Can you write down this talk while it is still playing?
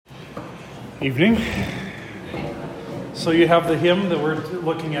Evening. So you have the hymn that we're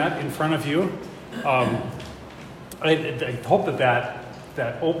looking at in front of you. I hope that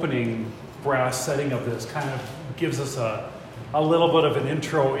opening brass setting of this kind of gives us a little bit of an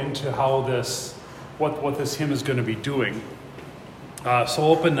intro into how what this hymn is going to be doing. So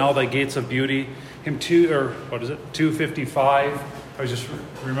open now thy gates of beauty. Hymn 255. I was just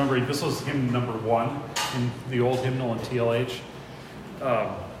remembering this was hymn number 1 in the old hymnal in TLH.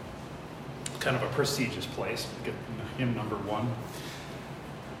 Kind of a prestigious place to get hymn number 1.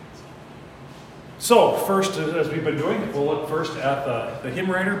 So first, as we've been doing, we'll look first at the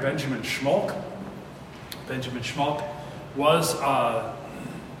hymn writer, Benjamin Schmalk. Benjamin Schmalk was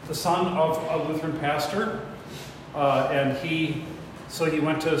the son of a Lutheran pastor, and he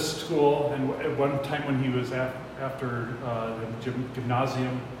went to school, and at one time when he was after the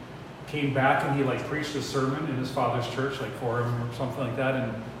gymnasium, came back and he preached a sermon in his father's church, for him or something like that,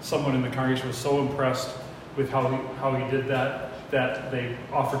 and someone in the congregation was so impressed with how he did that they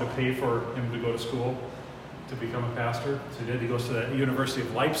offered to pay for him to go to school to become a pastor. So he did. He goes to the University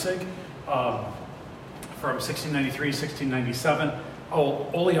of Leipzig from 1693 1697.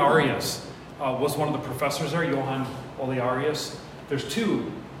 Olearius was one of the professors there, Johann Olearius. There's 2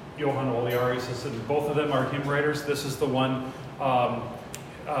 Johann Oleariuses, and both of them are hymn writers. This is the one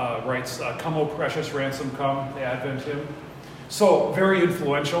writes, Come, O Precious Ransom Come, the Advent hymn. So very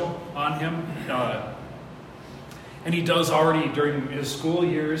influential on him. And he does already, during his school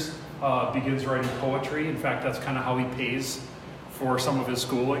years, begins writing poetry. In fact, that's kind of how he pays for some of his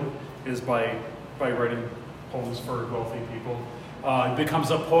schooling, is by writing poems for wealthy people. He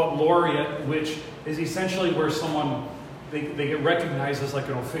becomes a poet laureate, which is essentially where someone, they get recognized as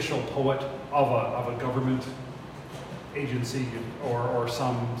an official poet of a government agency or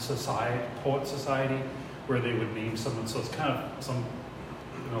some poet society, where they would name someone. So it's kind of some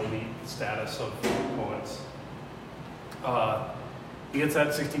elite status of poets. He gets that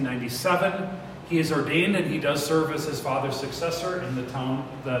in 1697. He is ordained, and he does serve as his father's successor in the town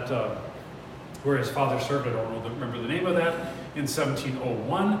that where his father served. I don't remember the name of that. In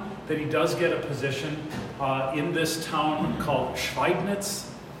 1701, that he does get a position in this town called Schweidnitz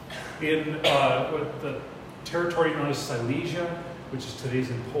in the territory known as Silesia, which is today's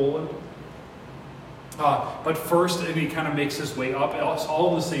in Poland. But first, he kind of makes his way up. It's all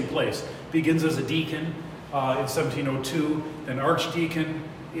in the same place. Begins as a deacon in 1702, then archdeacon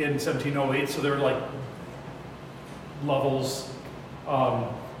in 1708. So they're levels.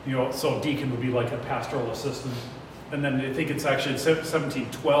 So deacon would be a pastoral assistant. And then I think it's actually in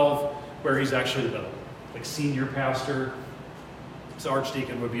 1712 where he's actually the senior pastor. So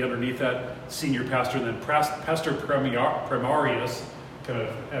archdeacon would be underneath that senior pastor, and then pastor primarius,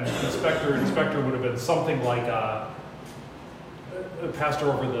 and inspector would have been something like a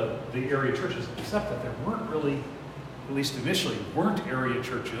pastor over the area churches, except that there weren't really, at least initially, weren't area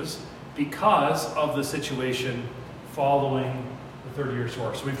churches because of the situation following the 30 Years'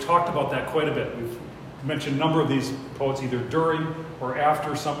 War. So we've talked about that quite a bit. We've mentioned a number of these poets either during or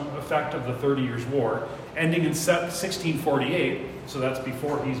after some effect of the 30 Years' War, ending in 1648, so that's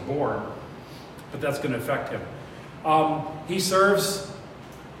before he's born, but that's going to affect him. He serves,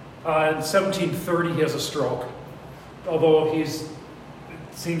 in 1730 he has a stroke, although it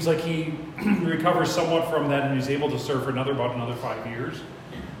seems like he recovers somewhat from that, and he's able to serve for about another 5 years,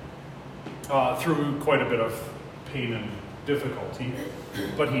 through quite a bit of pain and difficulty,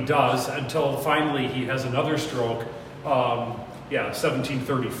 but he does, until finally he has another stroke,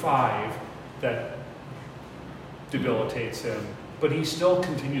 1735, that debilitates him, but he still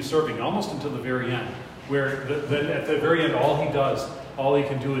continues serving almost until the very end, where at the very end all he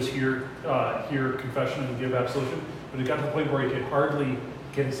can do is hear confession and give absolution, but it got to the point where he could hardly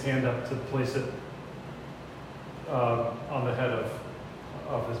get his hand up to place it on the head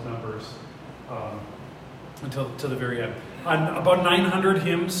of his members, until to the very end. On about 900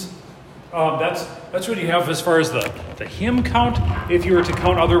 hymns. That's what you have as far as the hymn count. If you were to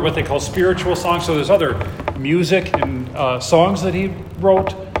count other what they call spiritual songs, so there's other music and songs that he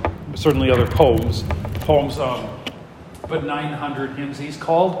wrote, certainly other poems, but 900 hymns. He's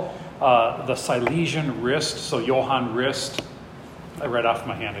called the Silesian Rist, so Johann Rist. I read off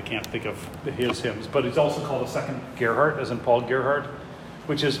my hand, I can't think of his hymns, but he's also called a second Gerhard, as in Paul Gerhard,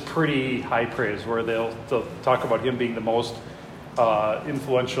 which is pretty high praise, where they'll talk about him being the most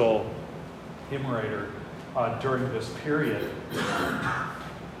influential hymn writer during this period.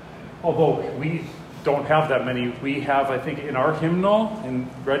 Although we don't have that many. We have, I think, in our hymnal, in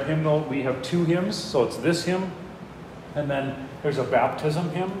red hymnal, we have 2 hymns. So it's this hymn, and then there's a baptism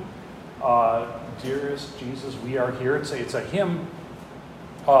hymn. Dearest Jesus, we are here. It's a hymn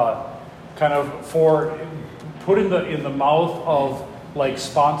kind of for put in the mouth of like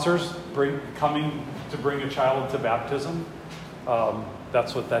sponsors coming to bring a child to baptism.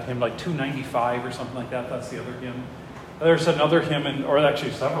 That's what that hymn, like 295 or something like that. That's the other hymn. There's another hymn, or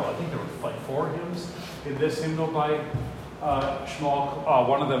actually several. I think there were like 4 hymns in this hymnal by Schmalk.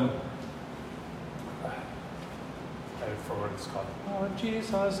 One of them, I forget what it's called. Oh,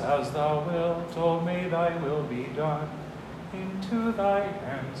 Jesus, as thou wilt, oh, may thy will be done. Into thy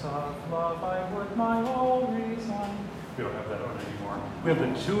hands of love I would my all resign. We don't have that one anymore. We have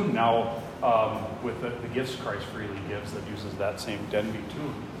the tune now with the gifts Christ freely gives that uses that same Denby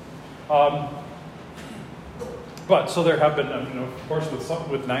tune. But so there have been, of course,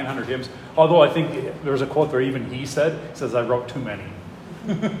 with 900 hymns. Although I think there was a quote where even he says, "I wrote too many,"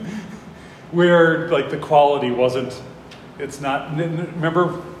 where like the quality wasn't. It's not.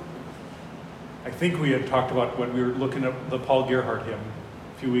 Remember, I think we had talked about when we were looking at the Paul Gerhardt hymn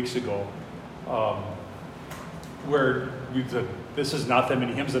a few weeks ago, where we said this is not that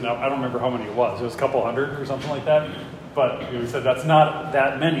many hymns, and I don't remember how many it was. It was a couple hundred or something like that. But we said that's not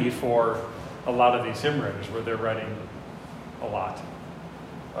that many for a lot of these hymn writers, where they're writing a lot,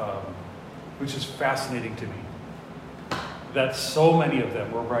 which is fascinating to me. That so many of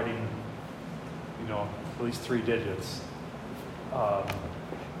them were writing, at least 3 digits.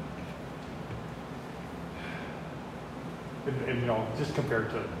 And just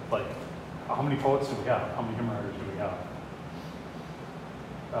compared to like, how many poets do we have? How many hymn writers do we have?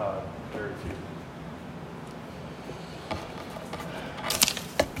 Very few.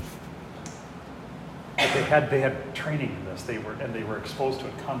 But they had training in this. They were exposed to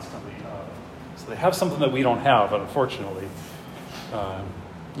it constantly. So they have something that we don't have, unfortunately,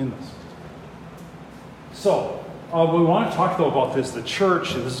 in this. So we want to talk though about this. The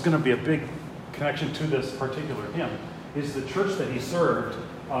church, and this is going to be a big connection to this particular hymn, is the church that he served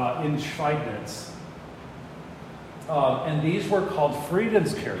in Schweidnitz. And these were called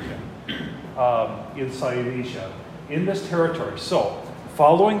Friedenskirchen in Silesia, in this territory. So,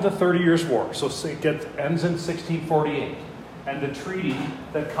 following the 30 Years' War, so it ends in 1648, and the treaty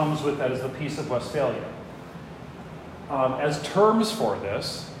that comes with that is the Peace of Westphalia. As terms for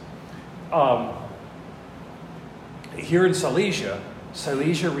this, here in Silesia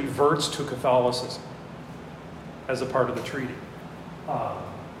reverts to Catholicism as a part of the treaty.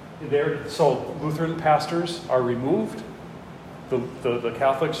 So Lutheran pastors are removed. The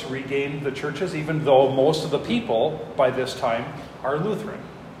Catholics regain the churches, even though most of the people by this time are Lutheran.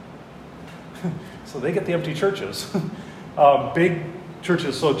 So they get the empty churches. Big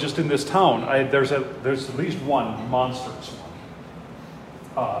churches. So just in this town, there's at least one monstrous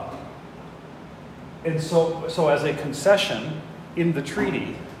one. And so as a concession in the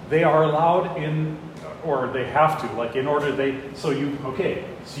treaty, they are allowed in, or they have to, like in order so you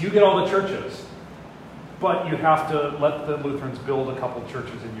get all the churches, but you have to let the Lutherans build a couple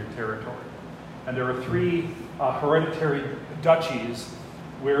churches in your territory. And there are 3 hereditary duchies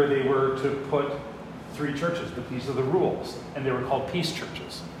where they were to put 3 churches, but these are the rules. And they were called peace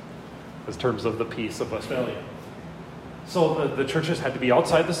churches, in terms of the Peace of Westphalia. So the churches had to be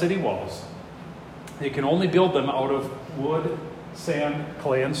outside the city walls. They can only build them out of wood, sand,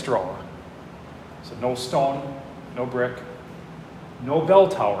 clay, and straw. So no stone, no brick, no bell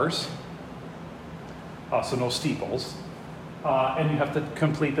towers, so no steeples, and you have to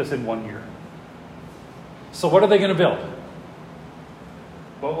complete this in 1 year. So what are they going to build?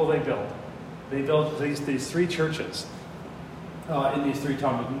 What will they build? They build these 3 churches in these 3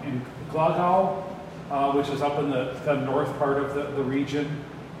 towns. In Glogau, which is up in the north part of the region,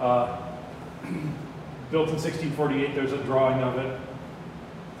 built in 1648. There's a drawing of it.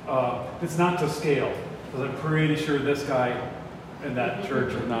 It's not to scale, because I'm pretty sure this guy and that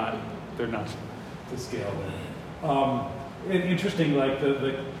church they're not to scale. And interesting, like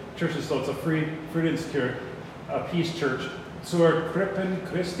the churches, so it's a Friedenskirche, a peace church, zur Krippen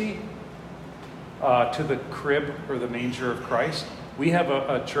Christi, to the crib or the manger of Christ. We have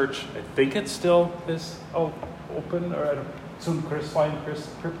a church, I think it still is open, or zum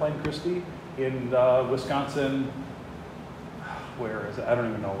Kripplein Christi in Wisconsin. Where is it? I don't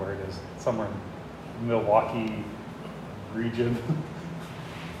even know where it is. Somewhere in Milwaukee region.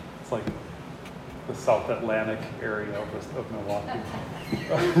 It's like the South Atlantic area of Milwaukee.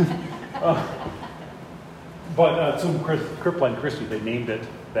 But zum Kripplein Christi, they named it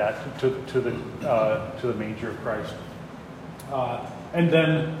that to the manger of Christ. And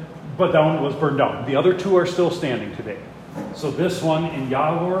then, but that one was burned down. The other 2 are still standing today. So this one in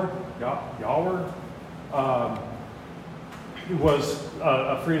Yawor, it was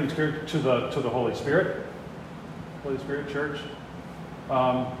a Friedenskirche to the Holy Spirit Church.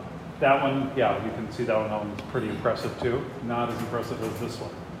 That one, yeah, you can see that one's pretty impressive too. Not as impressive as this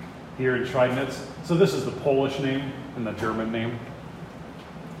one. Here in Schweidnitz. So this is the Polish name and the German name.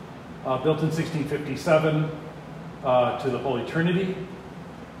 Built in 1657 to the Holy Trinity.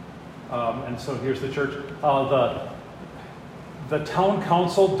 And so here's the church. The town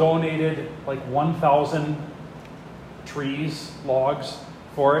council donated like 1,000 trees, logs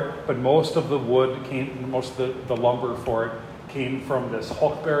for it, but most of the wood most of the lumber for it came from this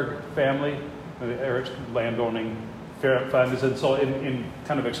Hochberg family, the landowning families, and so in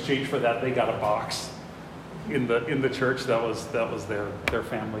kind of exchange for that, they got a box in the church that was their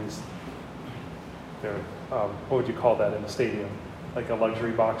family's. Their what would you call that in a stadium? Like a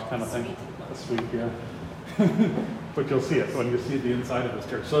luxury box kind of thing. A suite, yeah. But you'll see it when you see the inside of this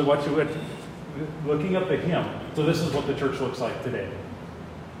church. So looking at the hymn, so this is what the church looks like today.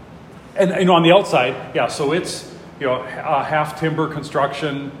 And on the outside, yeah, so it's half timber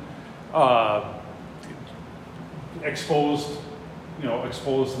construction, exposed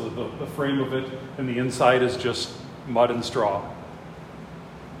the frame of it, and the inside is just mud and straw.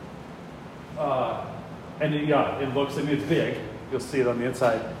 It looks, it's big. You'll see it on the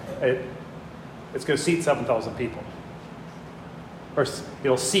inside. It's going to seat 7,000 people. Or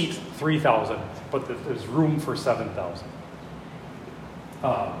it'll seat 3,000, but there's room for 7,000.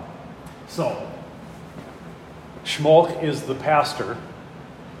 So, Schmolk is the pastor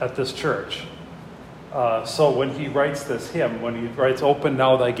at this church. So when he writes this hymn, when he writes, "Open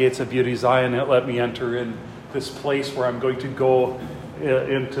now thy gates of beauty, Zion, and let me enter in this place where I'm going to go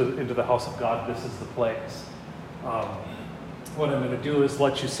into the house of God," this is the place. What I'm going to do is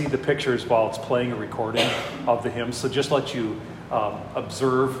let you see the pictures while it's playing a recording of the hymn. So just let you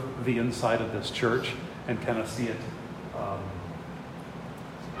observe the inside of this church and kind of see it.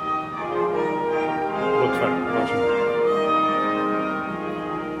 Looks like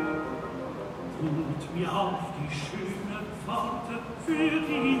Tut mir auf die schöne Pforte, führt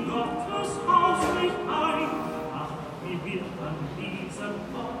in Gottes Haus mich ein. Ach, wie wird an diesem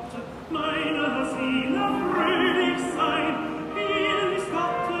Orte meiner Seele fröhlich sein. Hier ist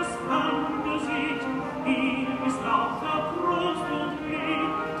Gottes Angesicht, hier ist lauter Trost und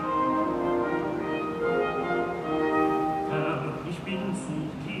Licht. Herr, ich bin zu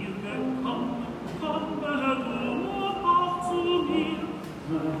dir gekommen, komme du nur auch zu mir.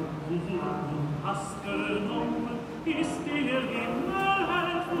 Du hast genommen, ist der Himmel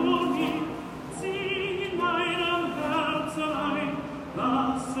hell vor mir. Zieh in meinem Herzen ein,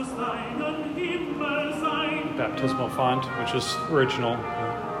 lass es deinen Himmel sein. Baptismal font, which is original.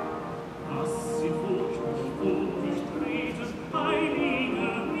 Lass sie Furcht mich treten, heilige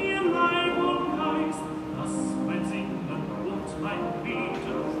mir Leib und Geist. Lass mein Singen und mein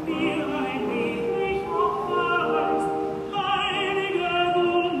Beten dir ein wenig opfer heißt. Heilige du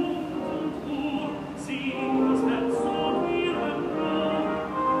Mut und Ruhe, sieh das Herz und mir empor.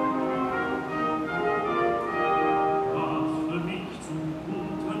 Mache mich zum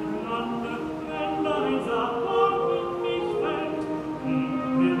guten Lande, wenn dein Satan in mich fällt. Gib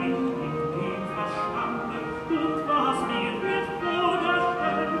mir nicht in dem Verstande und was mir wird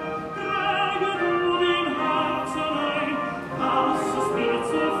vorgestellt. Träge du den Herzen ein, lass es mir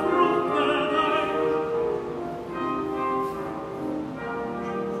zur Frucht gedeihen.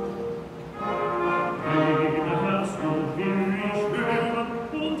 Rede, Herr, so will ich hören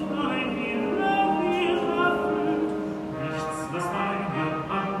und mein Wille wird erfüllt. Nichts lässt meine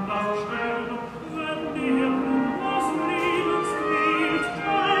Andacht stören, wenn der Blut des Lebens quillt.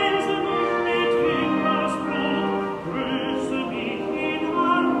 Speise mich mit Himmelsbrot, grüße mich in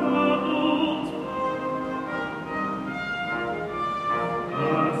Angebot.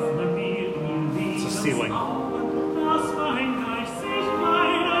 Öffne mir die It's a ceiling. Lebensaugen, dass mein Geist sich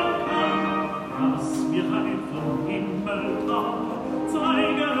weiden kann. Lass mir Heil vom Himmel trauen,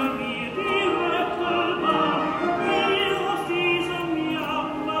 zeige mir die Retterbahn, hier auf diesem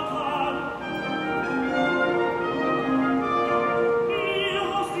Jammertal. Hier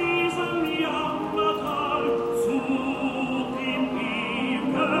auf diesem Jammertal, Zug im ewigen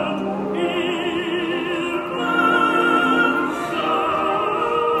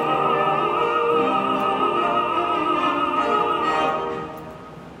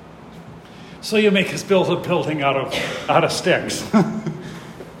So you make us build a building out of sticks and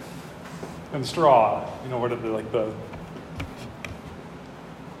straw. What are they like the?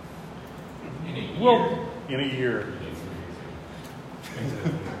 In a year.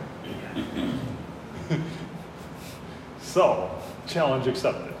 So, challenge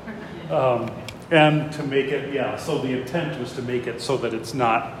accepted. And to make it, so the intent was to make it so that it's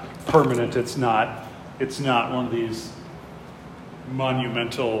not permanent. It's not one of these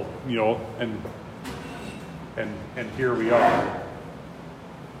monumental, and here we are,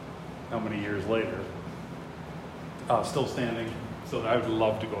 how many years later, still standing. So I would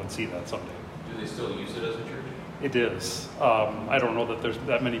love to go and see that someday. Do they still use it as a church? It is. I don't know that there's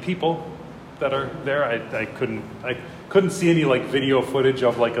that many people that are there. I couldn't see any like video footage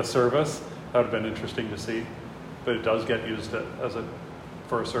of like a service. That would have been interesting to see, but it does get used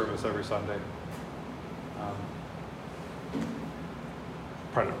for a service every Sunday.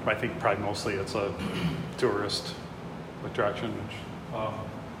 I think probably mostly it's a tourist attraction.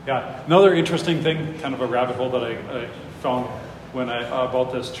 Yeah. Another interesting thing, kind of a rabbit hole that I found when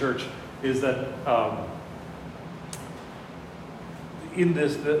about this church is that in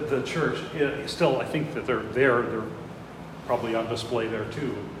the church still, I think that they're probably on display there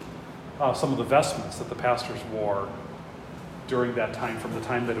too. Some of the vestments that the pastors wore during that time, from the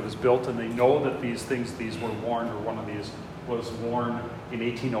time that it was built, and they know that these were worn, or one of these was worn in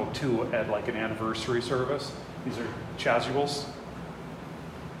 1802 at like an anniversary service. These are chasubles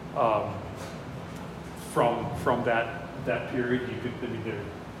from that period. You could either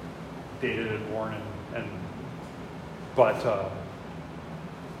dated and worn, but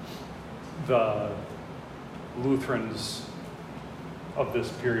the Lutherans of this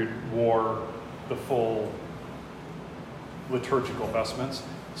period wore the full liturgical vestments.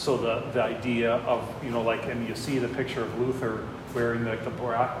 So the idea of, like, and you see the picture of Luther wearing like the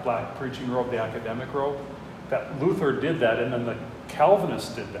black preaching robe, the academic robe, that Luther did that, and then the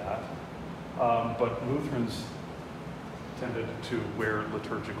Calvinists did that. But Lutherans tended to wear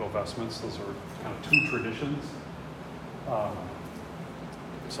liturgical vestments. Those are kind of two traditions.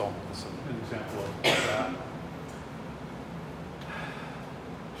 So this is an example of that.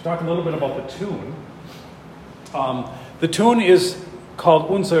 Let's talk a little bit about the tune. The tune is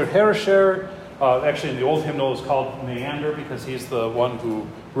called Unser Herrscher. Actually, in the old hymnal, it's called Neander because he's the one who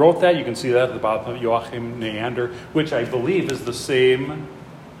wrote that. You can see that at the bottom, Joachim Neander, which I believe is the same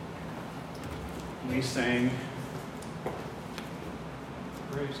we sang.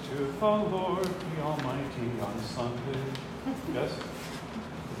 Praise to the Lord, the Almighty, on Sunday. Yes?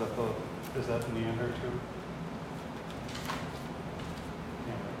 Is that Neander too?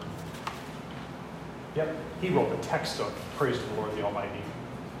 Yep, he wrote the text of Praise to the Lord, the Almighty.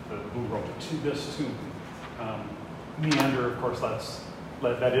 Who wrote this tune? Neander, of course,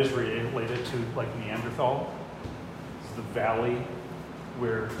 that is related to like Neanderthal. It's the valley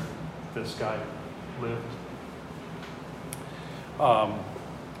where this guy lived.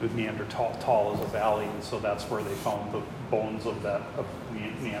 With Neanderthal is a valley, and so that's where they found the bones of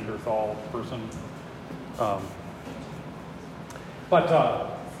Neanderthal person. But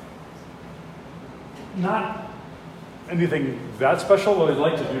not anything that special. What I'd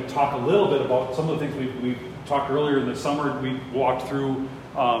like to do, talk a little bit about some of the things we talked earlier in the summer. We walked through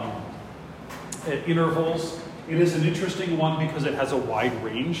at intervals. It is an interesting one because it has a wide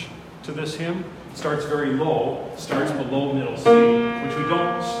range to this hymn. It starts very low, starts below middle C, which we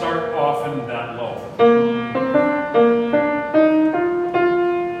don't start often that low.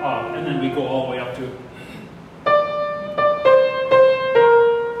 And then we go all the way up to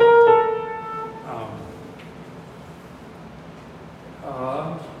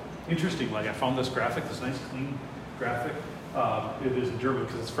interesting, like I found this graphic, this nice clean graphic. It is in German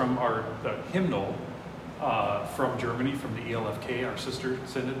because it's from the hymnal from Germany, from the ELFK. Our sister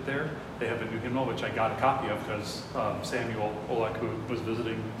sent it there. They have a new hymnal, which I got a copy of because Samuel Olek, who was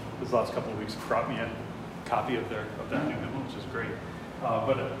visiting this last couple of weeks, brought me a copy of that new hymnal, which is great.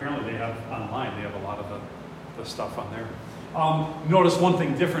 But apparently they have online, they have a lot of the stuff on there. Notice one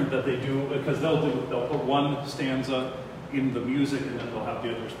thing different that they do, because they'll put one stanza in the music, and then they'll have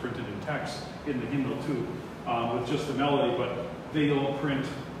the others printed in text in the hymnal too, with just the melody, but they'll print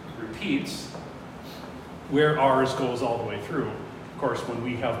repeats where ours goes all the way through. Of course, when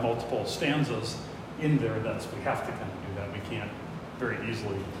we have multiple stanzas in there, we have to kind of do that. We can't very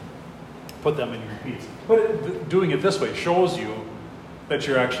easily put them in repeats. But doing it this way shows you that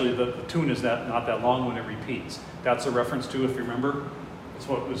you're actually, the tune is not that long when it repeats. That's a reference to, if you remember, it's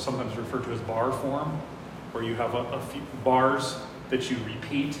what was sometimes referred to as bar form, where you have a few bars that you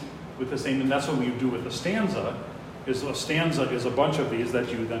repeat with the same, and that's what we do with the stanza. A stanza is a bunch of these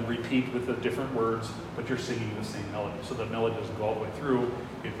that you then repeat with the different words, but you're singing the same melody. So the melody doesn't go all the way through,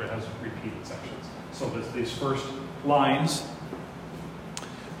 it has repeated sections. So these first lines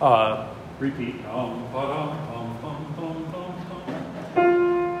repeat.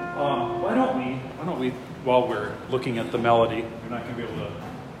 Why don't we, while we're looking at the melody, we're not going to be able to,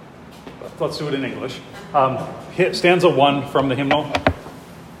 let's do it in English. Stanza 1 from the hymnal.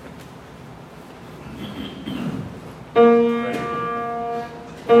 Ready?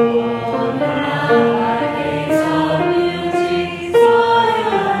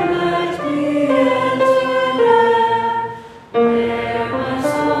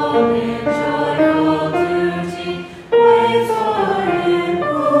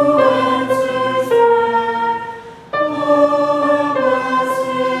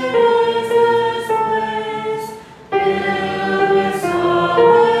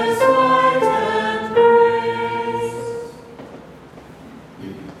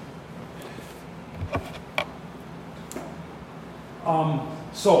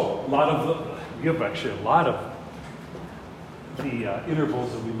 So we have actually a lot of the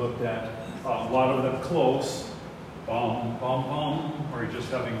intervals that we looked at. A lot of them close, bum, bum, bum, or you're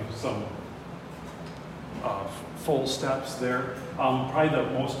just having some full steps there. Probably the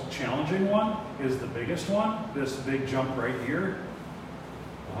most challenging one is the biggest one, this big jump right here.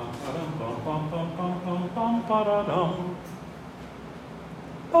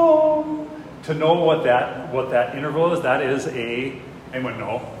 To know what that interval is, that is anyone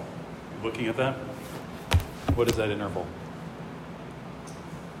know? Looking at that? What is that interval?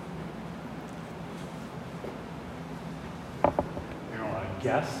 You want to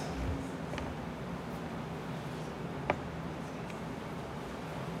guess?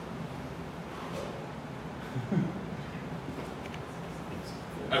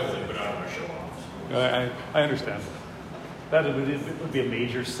 I would, but I don't want to show off. I understand. It would be a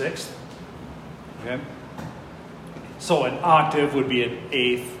major sixth. Okay. So an octave would be an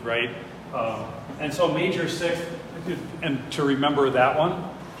eighth, right? And so major sixth, and to remember that one,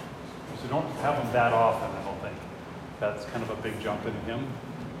 because we don't have them that often, I don't think. That's kind of a big jump in him.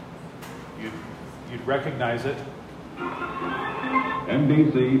 You'd recognize it.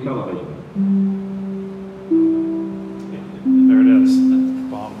 NBC television. There it is.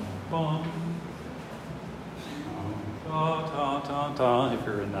 Bum, bum. Da, da, da, da, if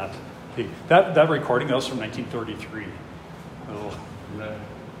you're in that. That recording, that was from 1933.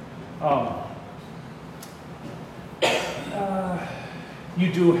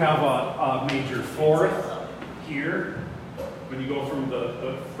 You do have a major fourth here. When you go from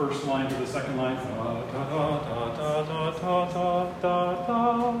the first line to the second line.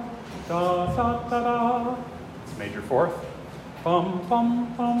 It's major fourth. Bum,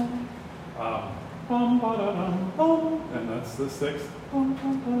 bum, bum. Bum, ba, da, dum, bum. And that's the sixth. Bum,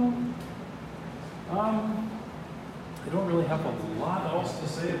 bum, bum. I don't really have a lot else to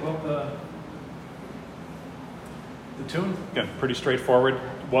say about the tune. Again, pretty straightforward.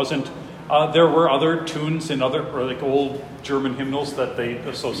 There were other tunes in other, or like old German hymnals that they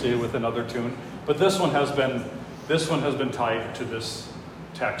associated with another tune, but this one has been tied to this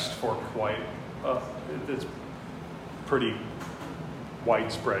text for quite. It's pretty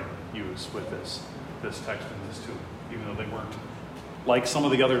widespread use with this text and this tune, even though they weren't like some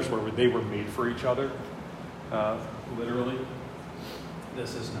of the others where they were made for each other. Literally,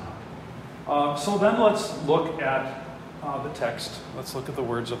 this is not. So then let's look at the text. Let's look at the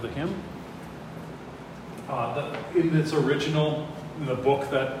words of the hymn. In its original, in the book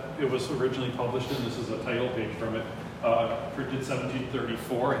that it was originally published in, this is a title page from it, printed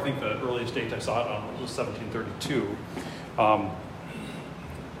 1734. I think the earliest date I saw it on was 1732.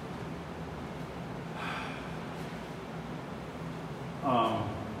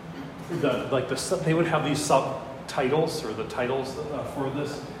 They would have these subtitles or the titles for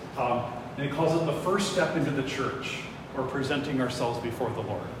this, and it calls it the first step into the church, or presenting ourselves before the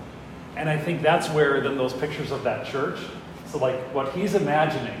Lord. And I think that's where then those pictures of that church, so like what he's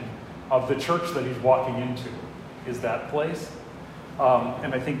imagining of the church that he's walking into is that place.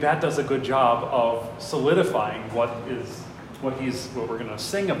 And I think that does a good job of solidifying what we're going to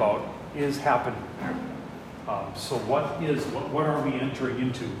sing about is happening. So what are we entering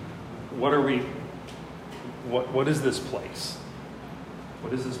into? What is this place?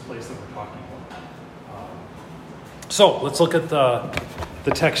 What is this place that we're talking about? So let's look at the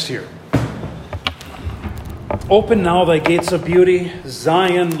text here. Open now thy gates of beauty,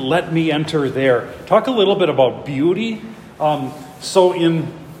 Zion, let me enter there. Talk a little bit about beauty. So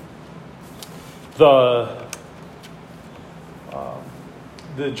in the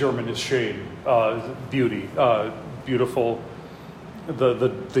German is shade, beauty, beautiful.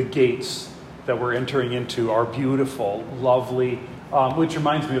 The gates that we're entering into are beautiful, lovely, which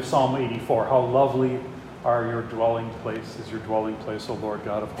reminds me of Psalm 84. How lovely are your dwelling place, is your dwelling place, O Lord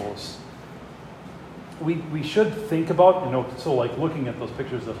God of hosts. We should think about, so like looking at those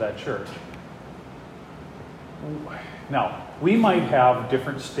pictures of that church. Now, we might have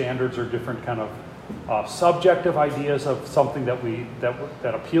different standards or different kind of subjective ideas of something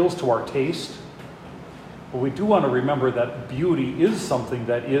that appeals to our taste. But we do want to remember that beauty is something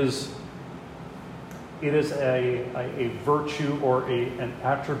that is a virtue or an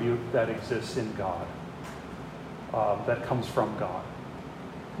attribute that exists in God, that comes from God.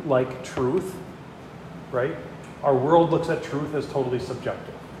 Like truth, right? Our world looks at truth as totally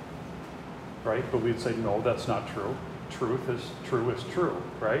subjective, right? But we'd say, no, that's not true. Truth is true,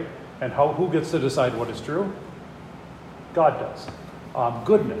 right? And who gets to decide what is true? God does.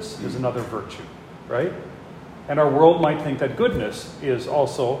 Goodness is another virtue, right? And our world might think that goodness is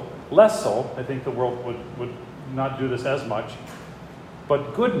also less so. I think the world would not do this as much.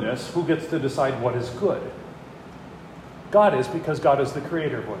 But goodness, who gets to decide what is good? God is, because God is the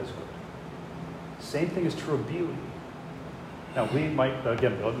creator of what is good. Same thing is true of beauty. Now we might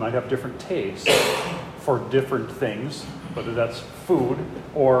have different tastes for different things, whether that's food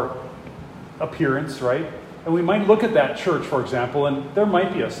or appearance, right? And we might look at that church, for example, and there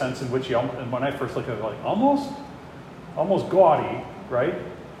might be a sense in which, and when I first look at it, like almost gaudy, right?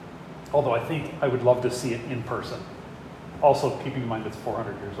 Although I think I would love to see it in person. Also, keeping in mind it's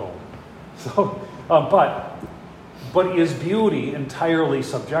 400 years old. So, but is beauty entirely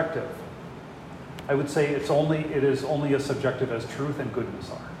subjective? I would say it is only as subjective as truth and goodness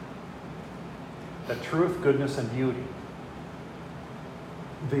are. That truth, goodness, and beauty,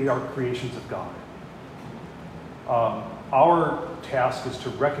 they are creations of God. Our task is to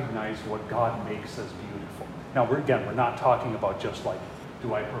recognize what God makes as beautiful. Now, we're not talking about just like,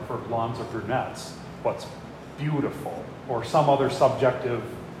 do I prefer blondes or brunettes? What's beautiful? Or some other subjective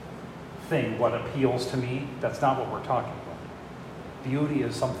thing, what appeals to me? That's not what we're talking about. Beauty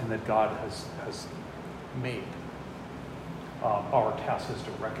is something that God has made. Our task is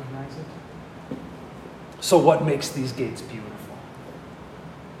to recognize it. So what makes these gates beautiful?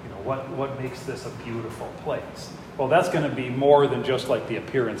 What makes this a beautiful place? Well, that's going to be more than just like the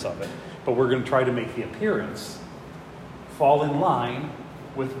appearance of it. But we're going to try to make the appearance fall in line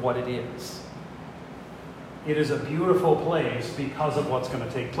with what it is. It is a beautiful place because of what's going to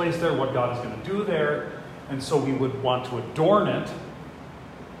take place there, what God is going to do there. And so we would want to adorn it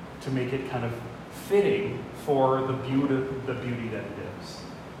to make it kind of fitting for the beauty that it is.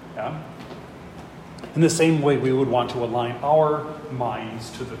 Yeah? In the same way, we would want to align our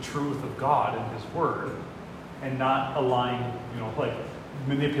minds to the truth of God and His Word, and not align,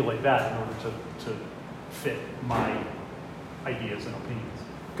 manipulate that in order to fit my ideas and opinions.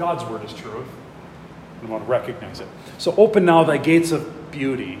 God's Word is truth. We want to recognize it. So open now thy gates of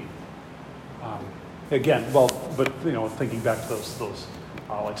beauty. Thinking back to those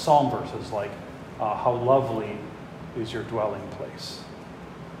like Psalm verses, like how lovely is your dwelling place.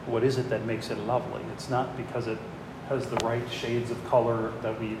 What is it that makes it lovely? It's not because it has the right shades of color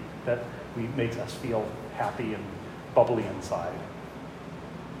that makes us feel happy and bubbly inside,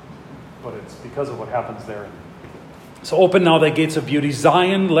 but it's because of what happens there. So open now thy gates of beauty.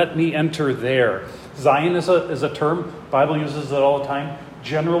 Zion, let me enter there. Zion is a term. The Bible uses it all the time.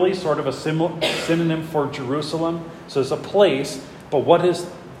 Generally, sort of a synonym for Jerusalem. So it's a place, but what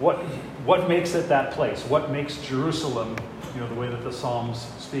makes it that place? What makes Jerusalem, the way that the Psalms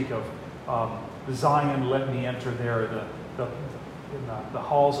speak of Zion, let me enter there. The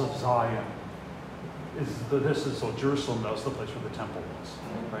halls of Zion. Jerusalem, that was the place where the temple was,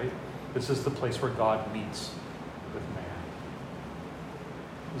 right? This is the place where God meets with man.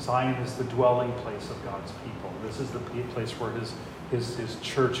 Zion is the dwelling place of God's people. This is the place where his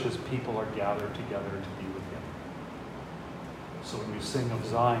church, his people are gathered together to be with him. So when we sing of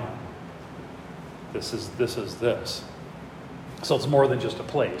Zion, this is this. So it's more than just a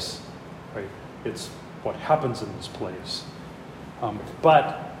place, right? It's what happens in this place.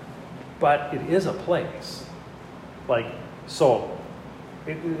 But it is a place. And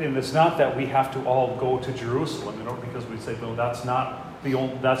it's not that we have to all go to Jerusalem, because we say, no, that's not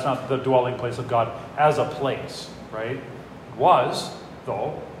the dwelling place of God as a place, right? It was,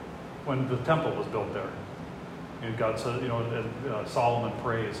 though, when the temple was built there. And God said, Solomon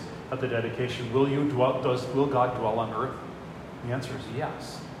prays at the dedication, will God dwell on earth? The answer is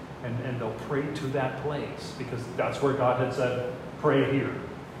yes. And they'll pray to that place because that's where God had said, pray here,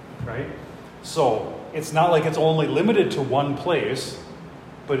 right? So it's not like it's only limited to one place,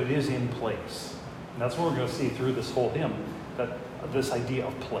 but it is in place. And that's what we're going to see through this whole hymn, that this idea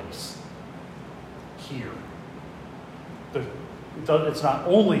of place. Here. It's not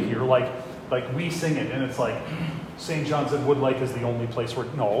only here, like we sing it, and it's like St. John's at Woodlake is the only place where,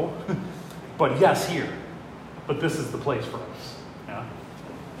 no. But yes, here. But this is the place for us. Yeah?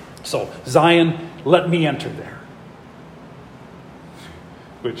 So, Zion, let me enter there.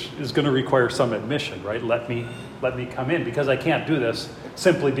 Which is going to require some admission, right? Let me come in, because I can't do this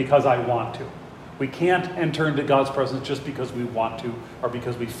simply because I want to. We can't enter into God's presence just because we want to or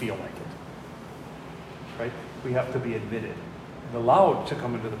because we feel like it. Right? We have to be admitted and allowed to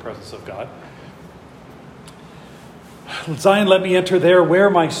come into the presence of God. Zion, let me enter there, where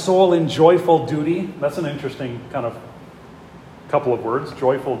my soul in joyful duty. That's an interesting kind of couple of words,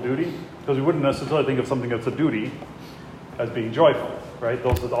 joyful duty, because we wouldn't necessarily think of something that's a duty as being joyful, right?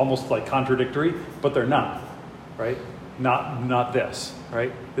 Those are almost like contradictory, but they're not, right? Not this,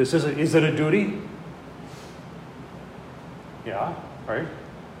 right? Is it a duty? Yeah, right?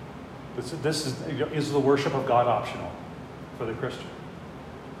 This is the worship of God optional for the Christian?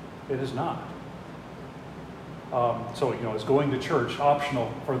 It is not. So, is going to church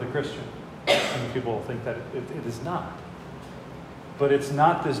optional for the Christian? Some people think that it is not. But it's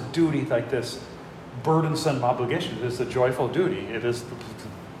not this duty, like this burdensome obligation. It is a joyful duty. It is,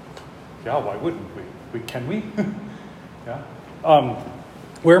 why wouldn't we? Can we? Yeah.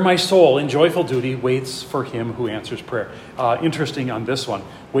 Where my soul in joyful duty waits for him who answers prayer. Interesting on this one.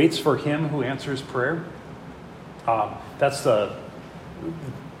 Waits for him who answers prayer. That's the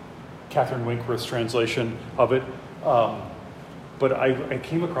Catherine Winkworth's translation of it. But I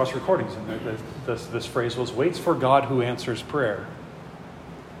came across recordings, and this phrase was, waits for God who answers prayer.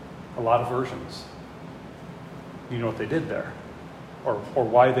 A lot of versions. You know what they did there? Or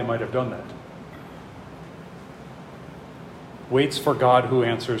why they might have done that. Waits for God who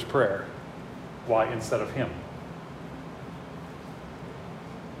answers prayer. Why instead of him?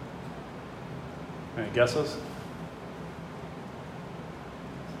 Any guesses?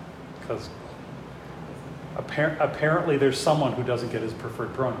 Because apparently there's someone who doesn't get his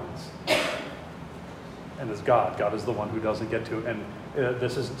preferred pronouns. And it's God. God is the one who doesn't get to. And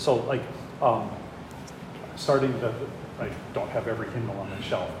this is, so like, I don't have every hymnal on the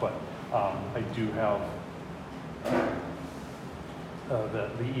shelf, but I do have the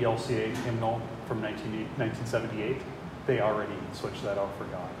ELCA hymnal from 1978. They already switched that out for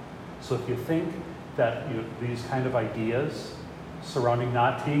God. So if you think that these kind of ideas surrounding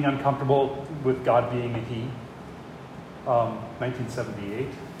not being uncomfortable with God being a he, 1978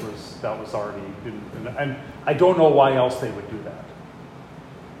 was already, and I don't know why else they would do that.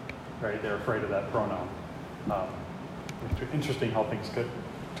 Right? They're afraid of that pronoun. Interesting how things get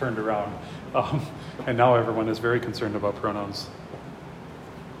turned around, and now everyone is very concerned about pronouns.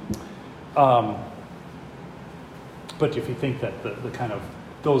 But if you think that the kind of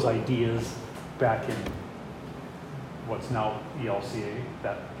those ideas back in what's now ELCA,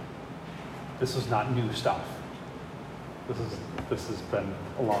 that this is not new stuff. This has been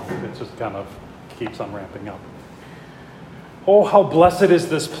along. It just kind of keeps on ramping up. Oh, how blessed is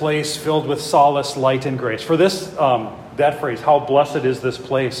this place filled with solace, light, and grace. For this, that phrase, how blessed is this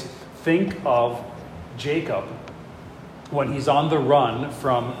place, think of Jacob when he's on the run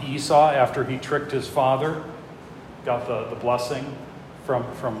from Esau after he tricked his father, got the blessing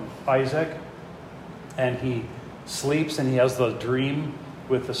from Isaac, and he sleeps and he has the dream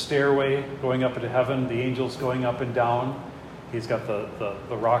with the stairway going up into heaven, the angels going up and down. He's got the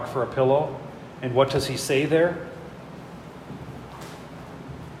rock for a pillow. And what does he say there?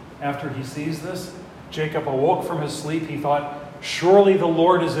 After he sees this, Jacob awoke from his sleep. He thought, surely the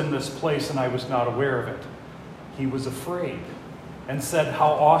Lord is in this place and I was not aware of it. He was afraid and said,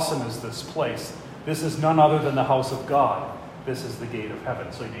 how awesome is this place? This is none other than the house of God. This is the gate of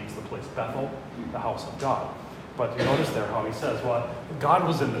heaven. So he names the place Bethel, the house of God. But you notice there how he says, well, God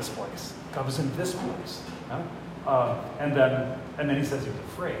was in this place. God was in this place. Huh? And then he says he was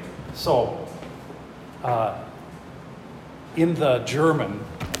afraid. So in the German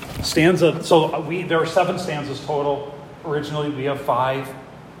stanza, so there are 7 stanzas total. Originally we have 5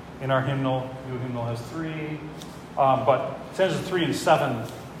 in our hymnal. New hymnal has 3. But stanzas 3 and 7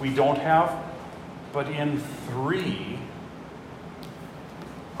 we don't have. But in 3,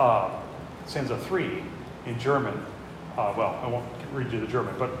 stanza 3 in German, well, I won't read you the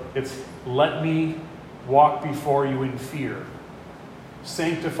German, but it's, let me walk before you in fear.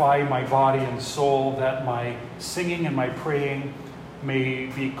 Sanctify my body and soul, that my singing and my praying may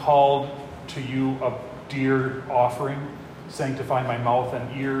be called to you a dear offering. Sanctify my mouth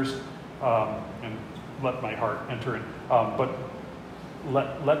and ears, and let my heart enter in. But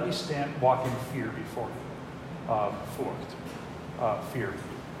let me walk in fear before you. Fear.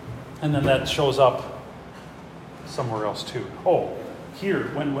 And then that shows up somewhere else too. Oh,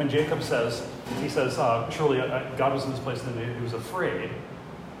 here, when Jacob says, he says, surely God was in this place, and then he was afraid.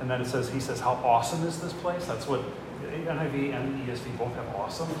 And then he says, how awesome is this place? That's what NIV and ESV both have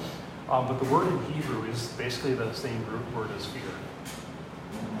awesome. But the word in Hebrew is basically the same root word as fear.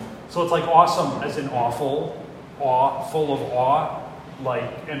 So it's like awesome as in awful, awe, full of awe,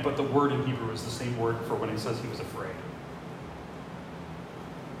 but the word in Hebrew is the same word for when he says he was afraid.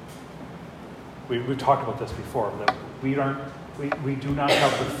 We've talked about this before, that we do not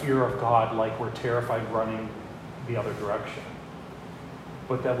have the fear of God like we're terrified running the other direction.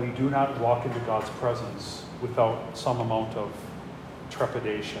 But that we do not walk into God's presence without some amount of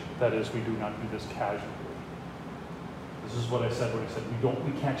trepidation. That is, we do not do this casually. This is what I said when I said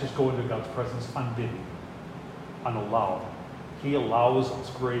we can't just go into God's presence unbidden, unallowed. He allows us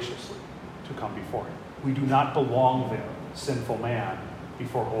graciously to come before him. We do not belong there, sinful man,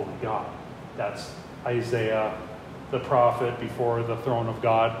 before holy God. That's Isaiah, the prophet, before the throne of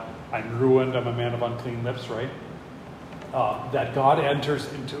God. I'm ruined, I'm a man of unclean lips, right? That God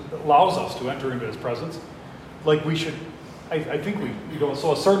allows us to enter into his presence. Like we should, I think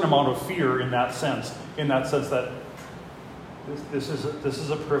so a certain amount of fear in that sense that this is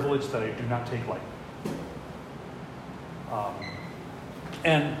a privilege that I do not take lightly.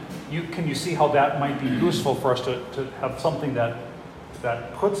 And can you see how that might be useful for us to have something that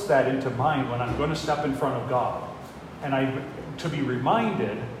puts that into mind when I'm going to step in front of God, and to be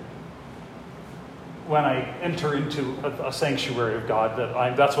reminded when I enter into a sanctuary of God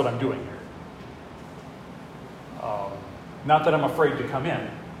that's what I'm doing here. Not that I'm afraid to come in,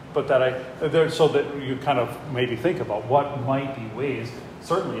 but so that you kind of maybe think about what might be ways.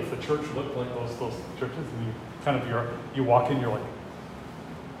 Certainly, if the church looked like those churches, and you walk in, you're like,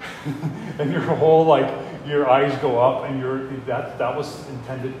 and your whole your eyes go up, and that was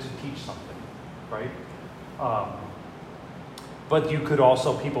intended to teach something, right? But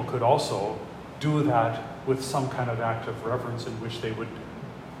people could also do that with some kind of act of reverence in which they would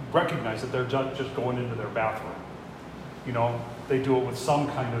recognize that they're just going into their bathroom. They do it with some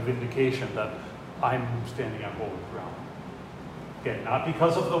kind of indication that I'm standing on holy ground. Again, not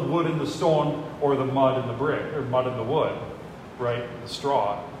because of the wood and the stone or the mud and the brick, or mud and the wood, right, the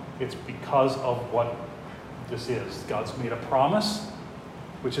straw. It's because of what this is. God's made a promise,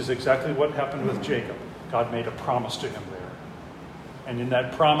 which is exactly what happened with Jacob. God made a promise to him there. And in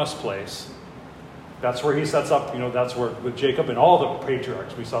that promise place, that's where he sets up, that's where with Jacob and all the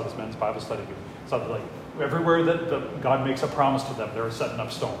patriarchs, we saw this men's Bible study, everywhere that God makes a promise to them, they're setting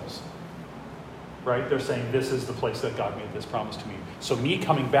up stones. Right? They're saying, this is the place that God made this promise to me. So me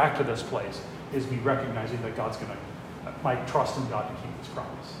coming back to this place is me recognizing that God's going to, my trust in God to keep this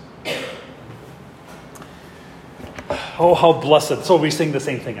promise. Oh, how blessed. So we sing the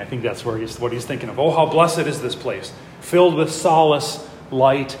same thing. I think that's what he's thinking of. Oh, how blessed is this place, filled with solace,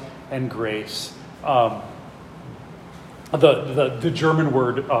 light, and grace. The German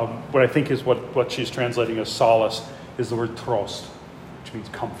word, what I think is what she's translating as solace, is the word Trost, which means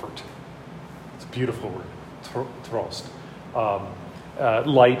comfort. It's a beautiful word, Trost.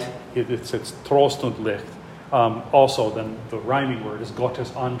 Light, it's Trost und Licht. Also, then the rhyming word is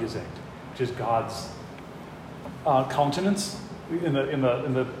Gottes Angesicht, which is God's countenance in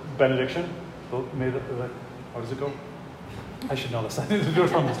the benediction. How does it go? I should know this. I need to do it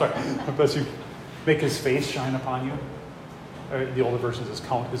from the start. Bless you. Make his face shine upon you. The older version is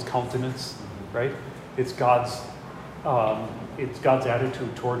his countenance, right? It's God's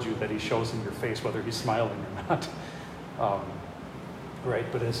attitude towards you that he shows in your face, whether he's smiling or not. Right?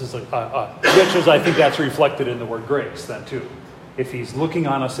 But this is which is, I think that's reflected in the word grace then too. If he's looking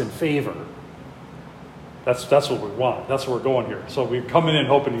on us in favor, that's what we want. That's where we're going here. So we're coming in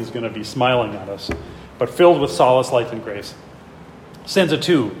hoping he's going to be smiling at us, but filled with solace, light, and grace. Stanza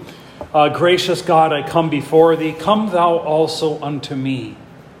 2. Gracious God, I come before thee. Come thou also unto me.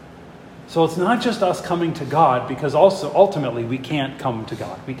 So it's not just us coming to God, because also ultimately we can't come to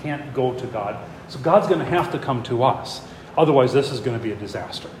God. We can't go to God. So God's going to have to come to us. Otherwise, this is going to be a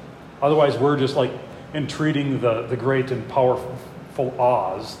disaster. Otherwise, we're just entreating the great and powerful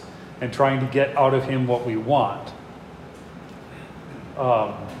Oz and trying to get out of him what we want.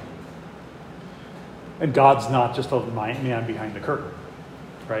 And God's not just a man behind the curtain,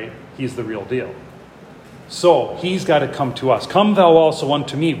 right? He's the real deal. So he's got to come to us. Come thou also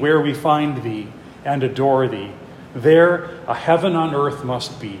unto me, where we find thee and adore thee. There a heaven on earth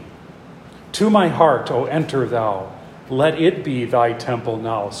must be. To my heart, O enter thou. Let it be thy temple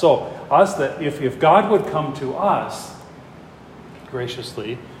now. So us, that if God would come to us,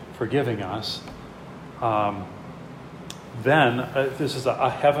 graciously forgiving us, then this is a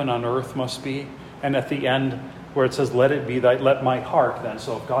heaven on earth must be. And at the end, where it says, let it be let my heart then.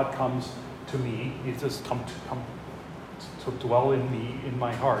 So if God comes to me, he says, come to dwell in me, in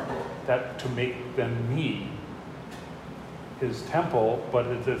my heart, that to make then me his temple, but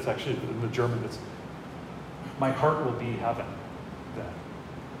it's actually in the German, it's my heart will be heaven then.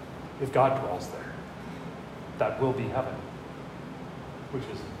 If God dwells there, that will be heaven, which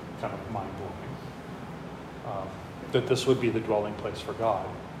is kind of mind-blowing. That this would be the dwelling place for God.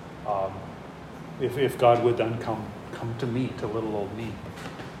 If God would then come to me, to little old me.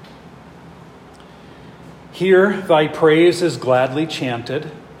 Here thy praise is gladly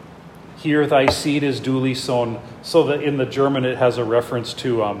chanted. Here thy seed is duly sown. So that in the German it has a reference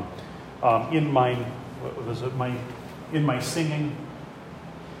to in my singing.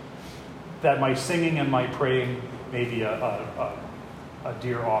 That my singing and my praying may be a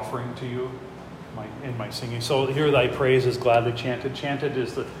dear offering to you. In my singing. So here thy praise is gladly chanted. Chanted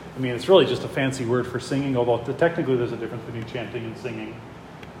is it's really just a fancy word for singing, although technically there's a difference between chanting and singing.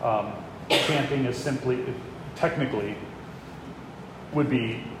 Chanting is simply, technically, would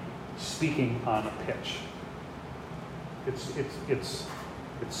be speaking on a pitch. It's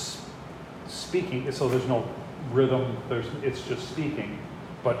speaking, so there's no rhythm. It's just speaking,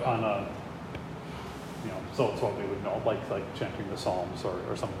 but on a, so it's what we would know, like chanting the Psalms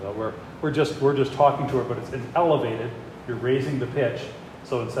or something like that. We're just talking to her, but it's elevated. You're raising the pitch.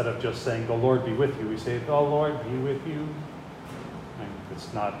 So instead of just saying, "The Lord be with you," we say, "The Lord be with you." And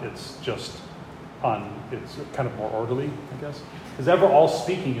it's not. It's just on. It's kind of more orderly, I guess. Because all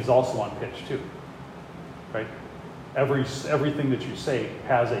speaking is also on pitch too, right? Everything that you say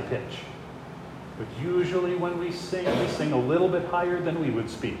has a pitch. But usually when we sing a little bit higher than we would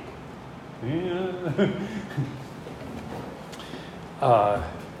speak. Yeah.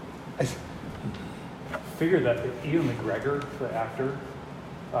 I figured that Ewan McGregor, the actor,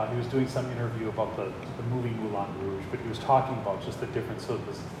 he was doing some interview about the movie Moulin Rouge, but he was talking about just the difference of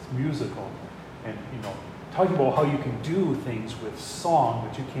this musical and, talking about how you can do things with song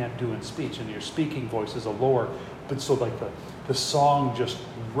that you can't do in speech, and your speaking voice is a lower, but so like the song just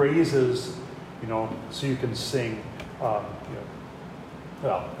raises, so you can sing, well,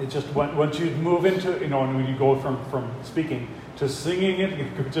 it just, once you move into, and when you go from speaking to singing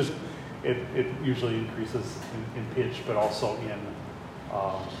it usually increases in pitch, but also in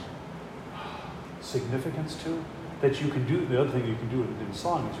significance too. That you can do, the other thing you can do in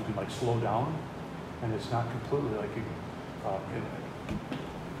song is you can slow down, and it's not completely like you,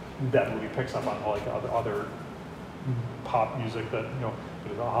 that movie picks up on other pop music that,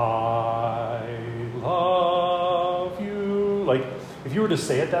 I love you. Like, if you were to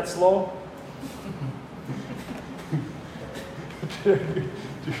say it that slow, you're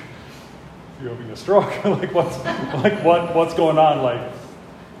having a stroke. What's going on?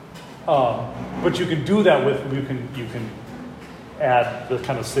 But you can do that with, you can add the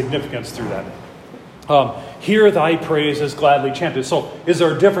kind of significance through that. Hear thy praise is gladly chanted. So is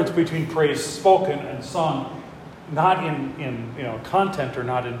there a difference between praise spoken and sung? Not in content or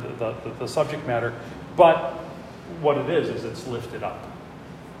not in the subject matter, but what it is it's lifted up.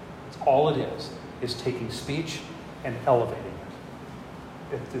 It's all it is taking speech and elevating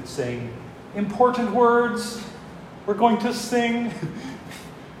it. It's saying important words. We're going to sing.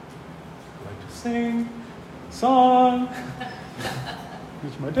 Song.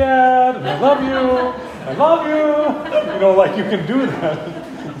 It's my dad, and I love you. I love you. You can do that.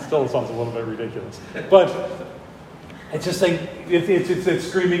 It still sounds a little bit ridiculous, but it's just saying it's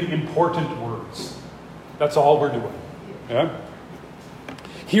screaming important words. That's all we're doing. Yeah.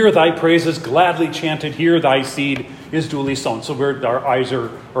 Hear thy praises gladly chanted. Hear thy seed is duly sown. So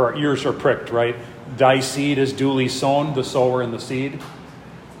our ears are pricked, right? Thy seed is duly sown, the sower and the seed.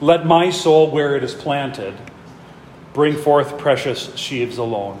 Let my soul, where it is planted, bring forth precious sheaves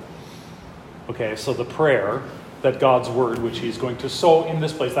alone. Okay, so the prayer that God's word, which He's going to sow in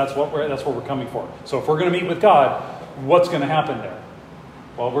this place, that's what we're coming for. So if we're going to meet with God, what's going to happen there?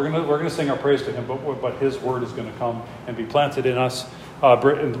 Well, we're going to sing our praise to Him, but His word is going to come and be planted in us.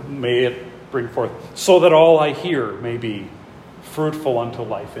 May it bring forth, so that all I hear may be fruitful unto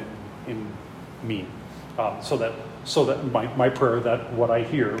life in me. So that my prayer, that what I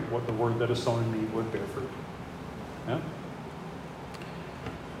hear, what the word that is sown in me would bear fruit. Yeah?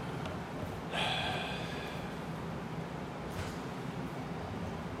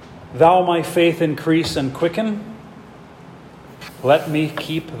 Thou my faith increase and quicken. Let me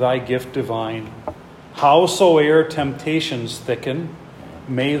keep thy gift divine. Howsoe'er temptations thicken,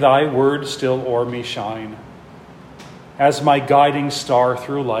 may thy word still o'er me shine. As my guiding star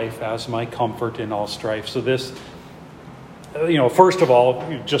through life, as my comfort in all strife. So this, first of all,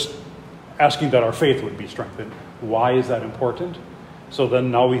 just asking that our faith would be strengthened. Why is that important? So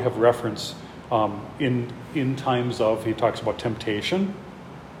then now we have reference in times of, he talks about temptation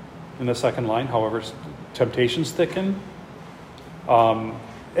in the second line. However, temptations thicken. And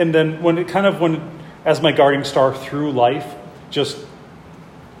then as my guiding star through life, just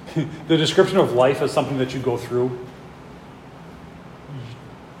the description of life as something that you go through.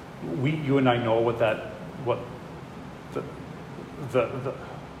 You and I know what the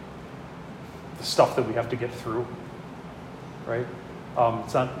stuff that we have to get through, right?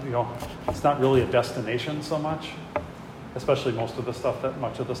 It's not really a destination so much, especially much of the stuff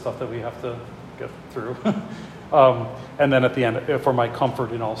that we have to get through. And then at the end, for my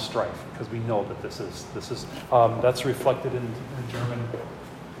comfort in all strife, because we know that this is that's reflected in German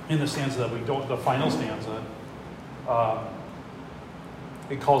in the stanza that we don't, the final stanza.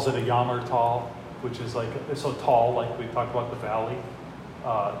 It calls it a Jammertal, which is it's so tall, like we talked about the valley.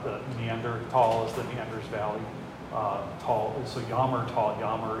 The Neanderthal is the Neander's Valley. Tall. So Yamar, tall.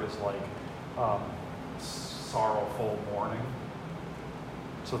 Yamar is like sorrowful mourning.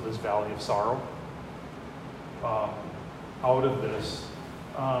 So this valley of sorrow. Out of this,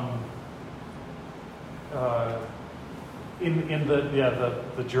 in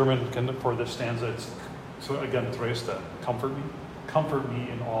the German for this stanza, it's so again tröste, comfort me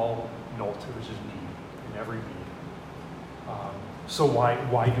in all not, which is need, in every need. So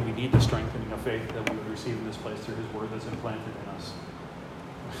why do we need the strengthening of faith that we would receive in this place through His Word that's implanted in us?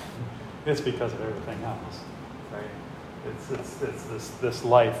 It's because of everything else, right? It's this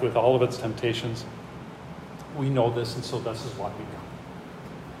life with all of its temptations. We know this, and so this is why we come.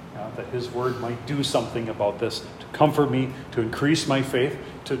 That His Word might do something about this, to comfort me, to increase my faith,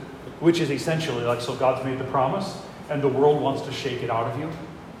 which is essentially like, so God's made the promise, and the world wants to shake it out of you,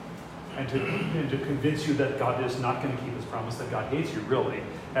 and to convince you that God is not going to keep His promise, that God hates you, really,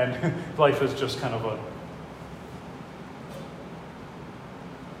 and life is just kind of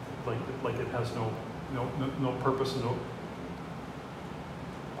like it has no purpose, to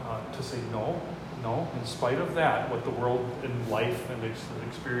say no. In spite of that, what the world and life and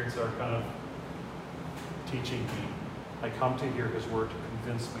experience are kind of teaching me, I come to hear His Word to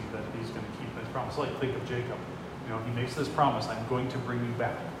convince me that He's going to keep His promise. Like, think of Jacob. He makes this promise, I'm going to bring you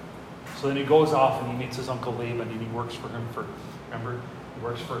back. So then he goes off and he meets his uncle Laban, and he works for him he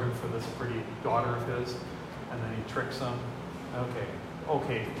works for him for this pretty daughter of his, and then he tricks him.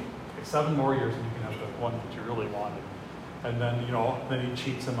 Okay, 7 more years and you can have the one that you really wanted. And then, then he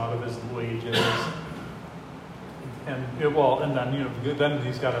cheats him out of his wages. And then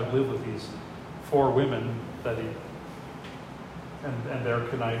he's got to live with these 4 women that and they're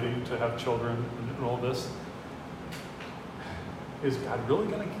conniving to have children and all this. Is God really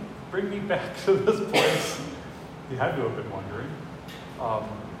going to bring me back to this place? He had to have been wondering.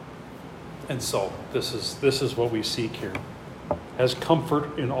 And so this is what we seek here, as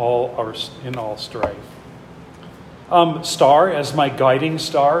comfort in all strife. Star as my guiding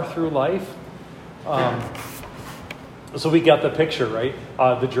star through life. So we got the picture, right?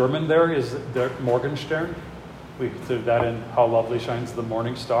 The German there is the Morgenstern. We threw that in, how lovely shines the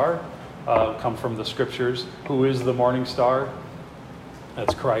morning star. Come from the scriptures. Who is the morning star?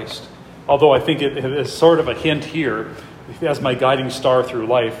 That's Christ. Although I think it is sort of a hint here, as my guiding star through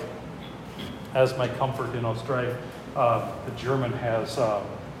life, as my comfort in all strife. The German has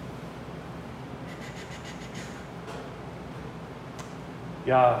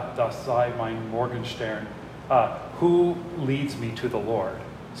Ja, das sei mein Morgenstern. Who leads me to the Lord?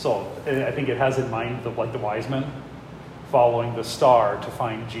 So I think it has in mind the wise men following the star to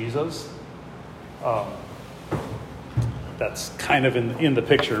find Jesus. That's kind of in the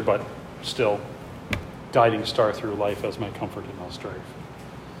picture, but still guiding star through life as my comfort in all strife.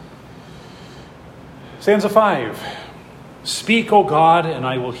 Stanza 5. Speak, O God, and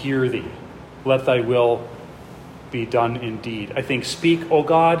I will hear thee. Let thy will be done indeed. I think speak, O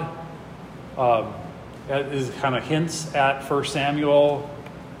God, is kind of hints at 1 Samuel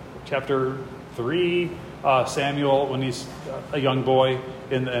chapter 3. Samuel, when he's a young boy,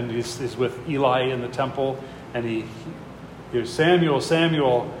 and he's with Eli in the temple, and he Samuel,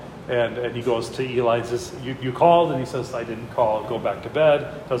 Samuel, and he goes to Eli and says, you called? And he says, I didn't call, go back to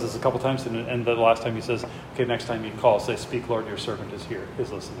bed. Does this a couple times, and the last time he says, okay, next time you call, say, speak, Lord, your servant is here,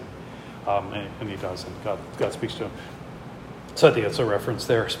 is listening. And he does, and God speaks to him. So I think it's a reference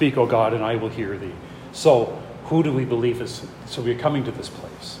there. Speak, O God, and I will hear thee. So who do we believe is? So we're coming to this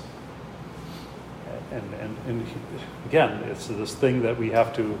place. And again, it's this thing that we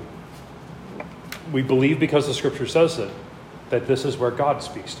have to, we believe because the scripture says it, that this is where God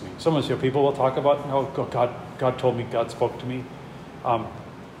speaks to me. Sometimes people will talk about, no, God told me, God spoke to me.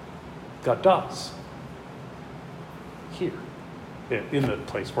 God does. Here. In the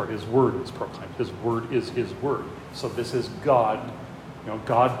place where His word is proclaimed. His word is His word. So this is God.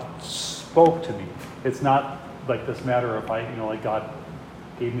 God spoke to me. It's not like this matter of like God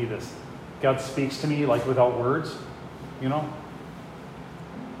gave me this. God speaks to me like without words,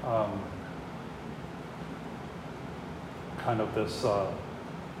 kind of this,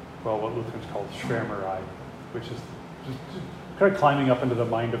 what Lutherans call Schwärmerei, which is just kind of climbing up into the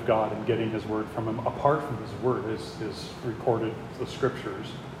mind of God and getting His word from Him. Apart from His word, His recorded, the scriptures,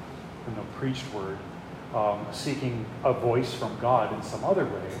 and the preached word, seeking a voice from God in some other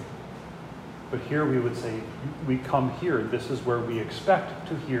way. But here we would say, we come here, and this is where we expect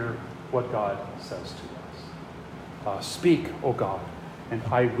to hear what God says to us. Speak, O God, and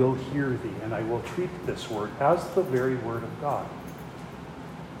I will hear thee, and I will treat this word as the very word of God.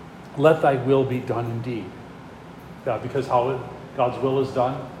 Let thy will be done indeed. Because how God's will is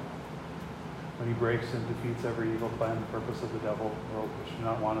done? when he breaks and defeats every evil plan and purpose of the devil, world which do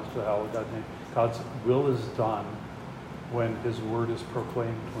not want us to hell. God's will is done when his word is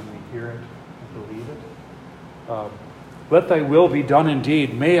proclaimed, when we hear it and believe it. Let thy will be done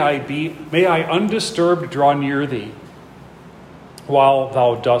indeed. May I undisturbed draw near thee while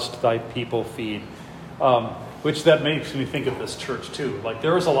thou dost thy people feed. Which that makes me think of this church too. Like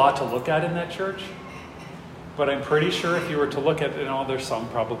there was a lot to look at in that church, but I'm pretty sure if you were to look at, there are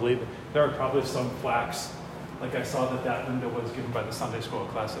probably some plaques. Like I saw that window was given by the Sunday school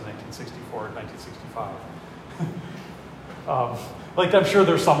class in 1964 and 1965. Like I'm sure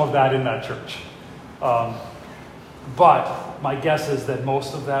there's some of that in that church. But my guess is that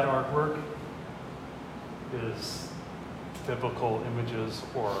most of that artwork is biblical images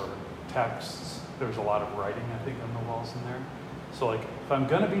or texts. There's a lot of writing, I think, on the walls in there. So like, if I'm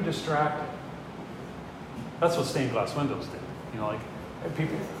going to be distracted, that's what stained glass windows did.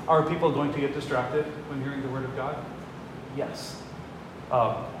 Are people going to get distracted when hearing the word of God? Yes.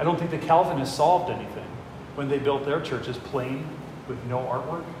 I don't think the Calvinists solved anything when they built their churches plain with no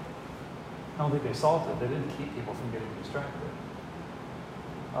artwork. I don't think they solved it. They didn't keep people from getting distracted.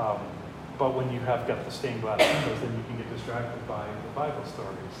 But when you have got the stained glass windows, then you can get distracted by the Bible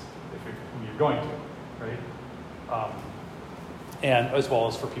stories when you're going to, right? And as well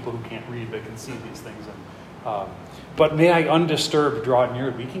as for people who can't read but can see these things. But may I undisturbed draw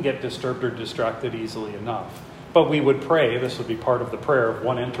near. We can get disturbed or distracted easily enough. But we would pray, this would be part of the prayer of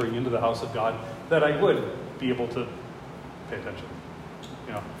one entering into the house of God, that I would be able to pay attention.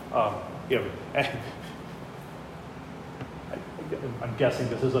 I'm guessing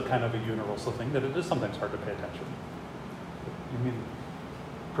this is a kind of a universal thing, that it is sometimes hard to pay attention. You mean,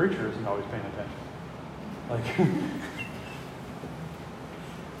 preacher isn't always paying attention.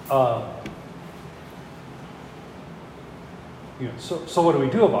 So what do we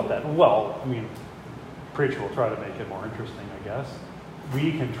do about that? Well, I mean, preacher will try to make it more interesting, I guess.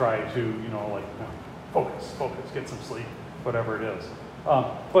 We can try to, focus, get some sleep, whatever it is.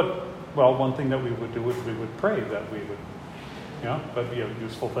 One thing that we would do is we would pray that we would, that'd be a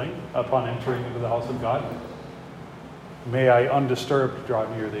useful thing upon entering into the house of God. May I undisturbed draw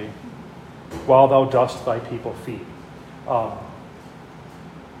near thee while thou dost thy people feed.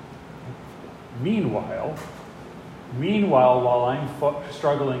 Meanwhile, while I'm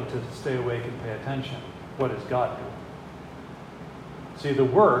struggling to stay awake and pay attention, what does God do? See, the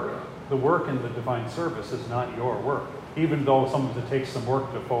work in the divine service is not your work, even though sometimes it takes some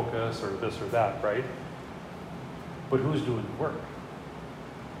work to focus or this or that, right? But who's doing the work?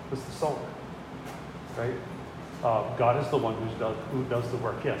 It's the sower, right? God is the one who does the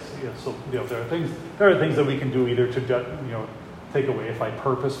work. Yes. So there are things that we can do either to take away if I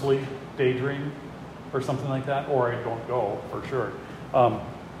purposefully daydream or something like that, or I don't go for sure.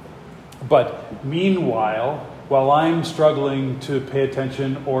 But meanwhile, while I'm struggling to pay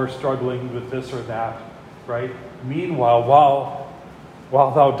attention or struggling with this or that, right? Meanwhile,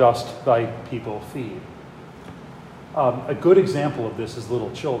 while thou dost thy people feed. A good example of this is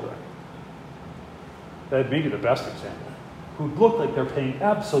little children. That may be the best example. Who look like they're paying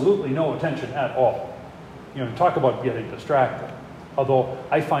absolutely no attention at all. Talk about getting distracted. Although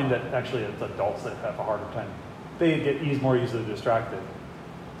I find that actually it's adults that have a harder time. They get more easily distracted,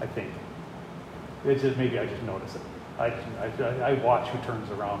 I think. It's just, maybe I just notice it. I watch who turns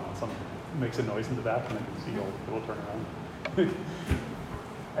around when something makes a noise in the back, and I can see it'll turn around.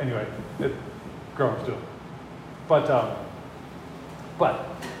 Anyway, grown-ups do it. But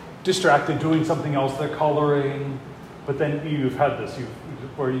distracted, doing something else, they're coloring. But then you've had this,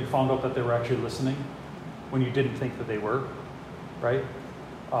 where you found out that they were actually listening when you didn't think that they were, right?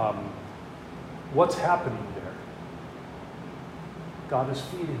 What's happening there? God is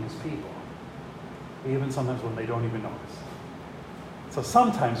feeding his people, even sometimes when they don't even notice. So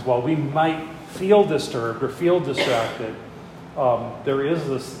sometimes while we might feel disturbed or feel distracted, there is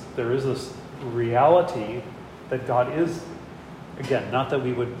this reality that God is, again, not that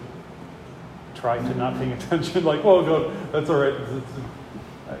we would try to not pay attention, like, oh, God, that's all right.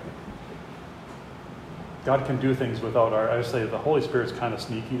 God can do things without I say the Holy Spirit's kind of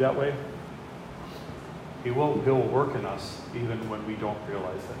sneaky that way. He will work in us even when we don't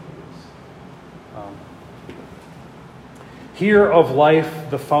realize that he is. Here of life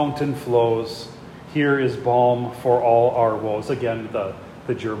the fountain flows. Here is balm for all our woes. Again, the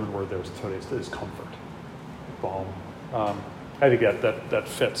German word there is comfort. Balm. I think that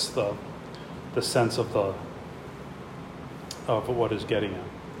fits the sense of what is getting at.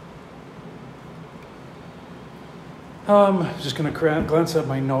 Just going to glance at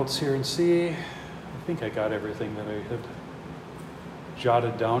my notes here and see. I think I got everything that I had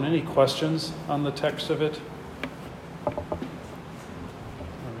jotted down. Any questions on the text of it? All right,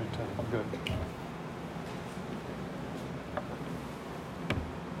 good.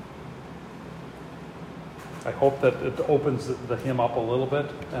 I hope that it opens the hymn up a little bit,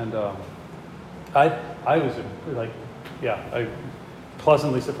 and I was I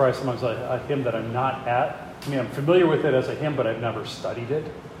pleasantly surprised sometimes a hymn that I'm not at. I mean, I'm familiar with it as a hymn, but I've never studied it,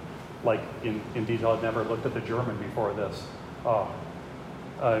 like in detail. I've never looked at the German before this.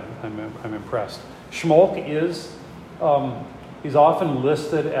 I'm impressed. Schmolk is he's often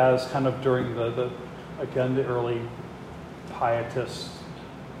listed as kind of during the early pietist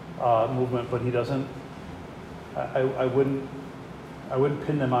movement, but he doesn't. I wouldn't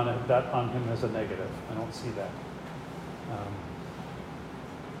pin them on him as a negative. I don't see that.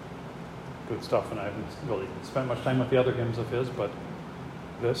 Good stuff, and I haven't really spent much time with the other hymns of his, but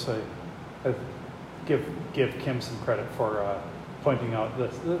this I give Kim some credit for pointing out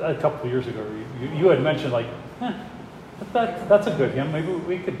this a couple of years ago. You had mentioned that's a good hymn. Maybe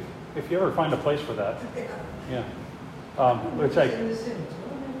we could, if you ever find a place for that. Yeah. Which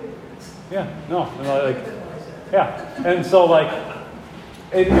yeah, and so but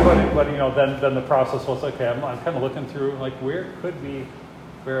then the process was okay. I'm kind of looking through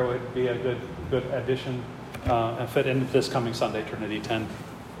where would be a good addition and fit in this coming Sunday, Trinity 10.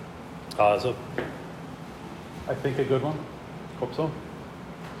 So I think a good one. Hope so.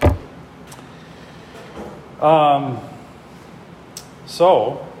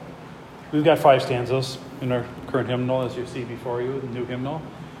 So we've got 5 stanzas in our current hymnal, as you see before you, the new hymnal.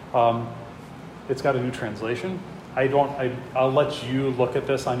 It's got a new translation. I'll let you look at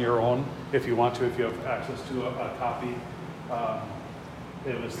this on your own if you want to, if you have access to a copy.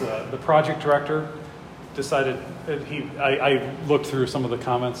 It was the project director decided I looked through some of the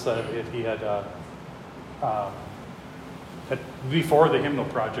comments that he had before the hymnal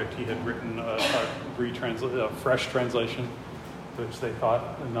project. He had written a fresh translation, which they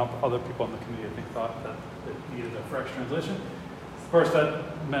thought, and other people in the community I think thought that it needed a fresh translation. Of course, that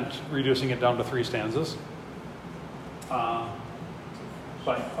meant reducing it down to 3 stanzas. But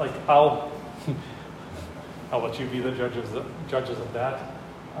I'll let you be the judges of that.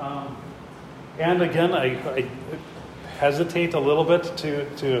 And again, I hesitate a little bit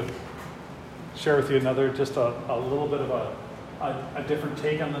to share with you just a little bit of a different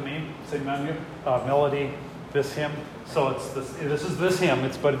take on the same melody, this hymn. So this is this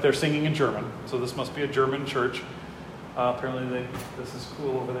hymn, but they're singing in German. So this must be a German church. Apparently this is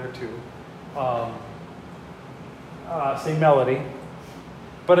cool over there too. Same melody.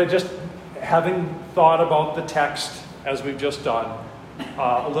 But having thought about the text as we've just done,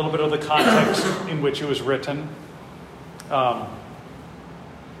 a little bit of the context in which it was written, I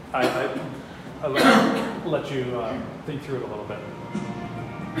let you think through it a little bit.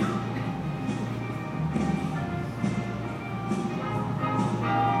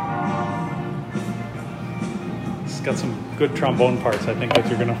 It's got some good trombone parts, I think, that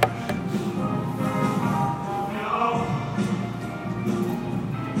you're going to...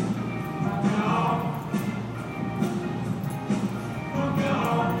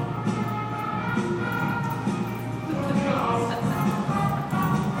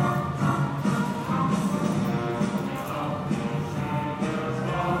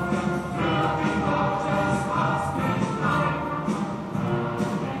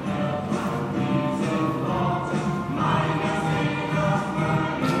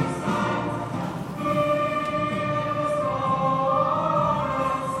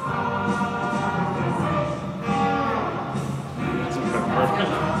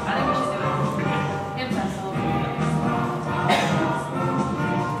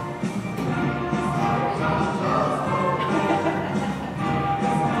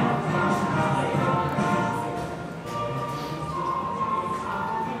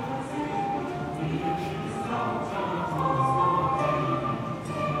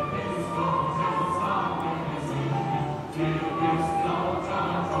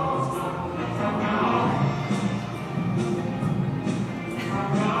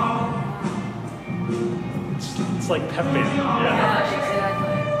 Like pep band. Yeah,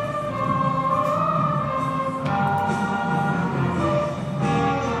 exactly.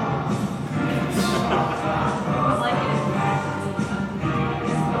 I like it.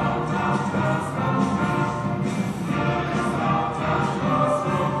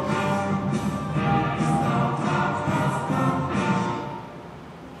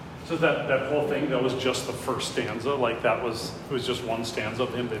 So that whole thing, that was just the first stanza. It was just one stanza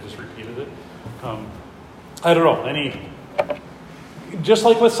of him. They just repeated it. I don't know, just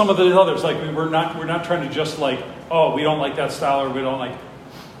like with some of the others, we're not trying to just oh, we don't like that style, or we don't like,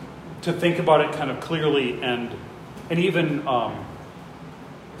 to think about it kind of clearly and even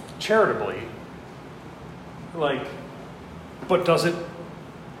charitably, like, but does it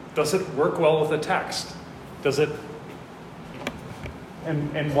work well with the text? Does it,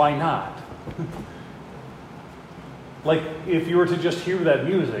 and why not? Like, if you were to just hear that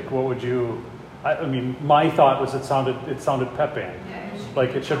music, what would you, I mean, my thought was it sounded pep band.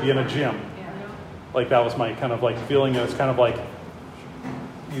 Like it should be in a gym. Like that was my kind of like feeling. It was kind of like,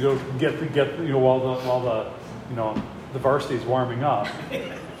 you know, get while the varsity's warming up,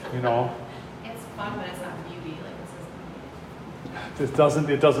 you know. It's fun, but it's not beauty. Like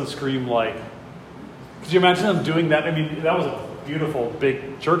It doesn't scream like. Could you imagine them doing that? I mean, that was a beautiful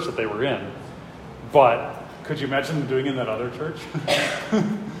big church that they were in, but could you imagine them doing it in that other church?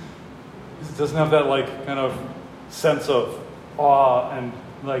 It doesn't have that like kind of sense of awe and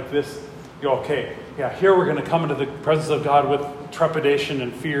like this. You know, okay, yeah, here we're going to come into the presence of God with trepidation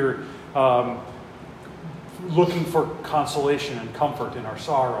and fear, looking for consolation and comfort in our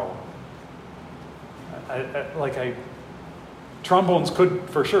sorrow. Trombones could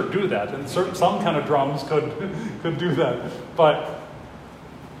for sure do that, and some kind of drums could do that. But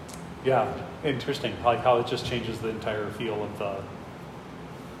yeah, interesting, like how it just changes the entire feel of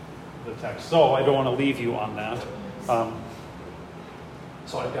the text. So I don't want to leave you on that.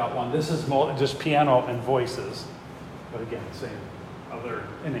 So I've got one. This is just piano and voices, but again, same other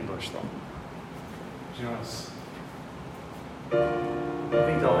in English though. Do you notice? I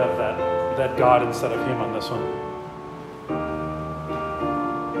think they'll have that God instead of him on this one.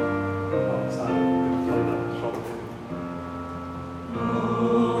 Oh, it's not going to play the shoulder.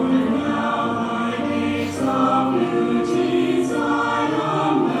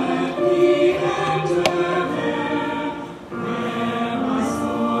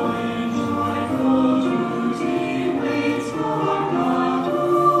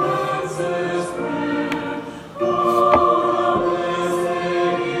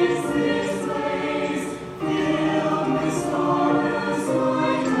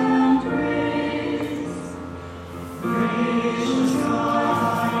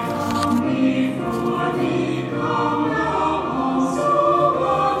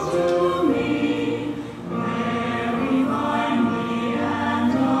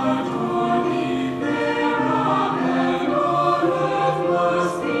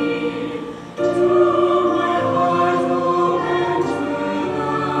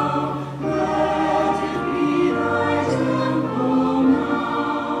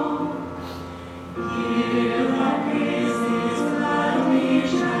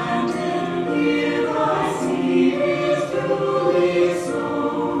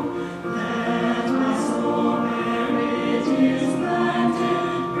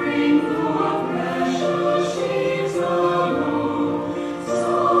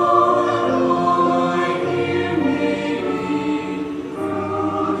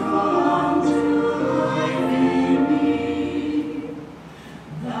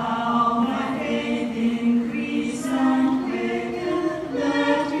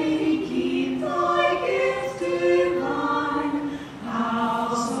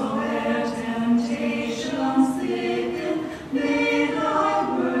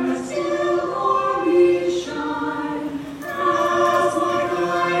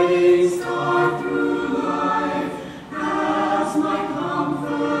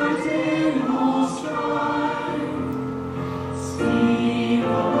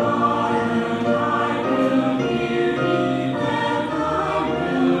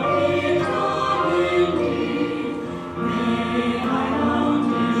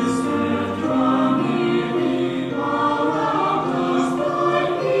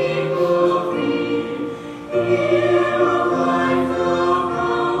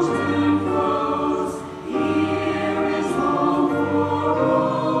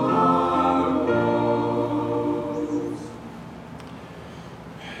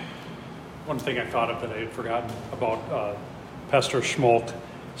 Thought of that I had forgotten about Pastor Schmolk.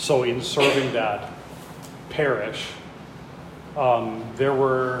 So in serving that parish, there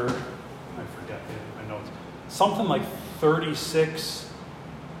were, I forget my notes, something like 36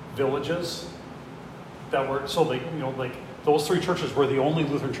 villages that were, so they, you know, like those three churches were the only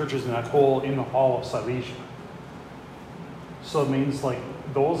Lutheran churches in all of Silesia. So it means like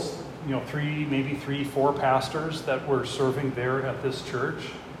those, you know, maybe three, four pastors that were serving there at this church,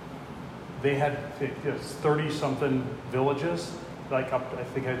 they had 30-something villages, like up, I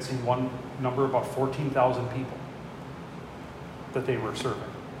think I'd seen one number about 14,000 people that they were serving.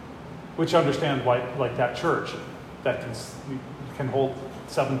 Which I understand why, like that church that can hold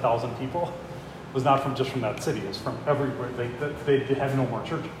 7,000 people, was not from just from that city. It's from everywhere. They had no more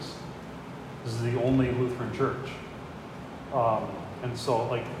churches. This is the only Lutheran church. And so,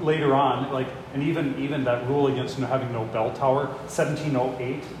 like, later on, like, and even that rule against having no bell tower,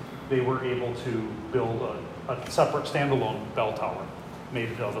 1708, they were able to build a separate standalone bell tower, made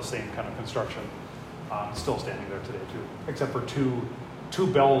it of the same kind of construction, still standing there today too, except for two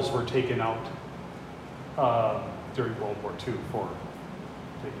bells were taken out during World War II for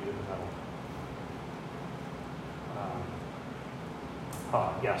they needed the metal.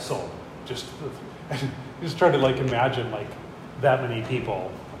 Yeah, so just try to like imagine like that many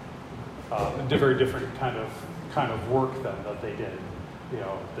people, very different kind of work then that they did. You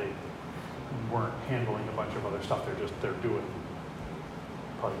know, they weren't handling a bunch of other stuff. They're doing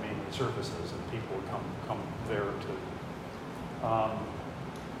probably mainly services, and people would come there to.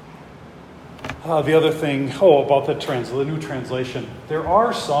 The other thing, about the new translation. There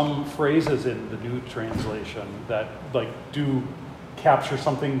are some phrases in the new translation that like do capture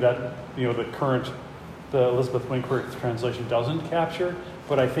something that the Elizabeth Winkworth translation doesn't capture,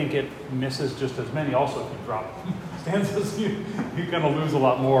 but I think it misses just as many. Also, if you drop stanzas, you're going to lose a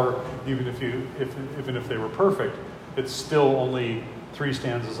lot more, even if they were perfect. It's still only 3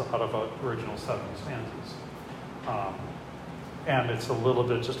 stanzas out of an original 70 stanzas, and it's just a little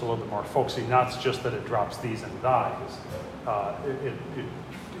bit more folksy. Not just that it drops these and thys.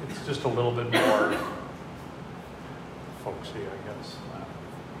 It's just a little bit more folksy, I guess.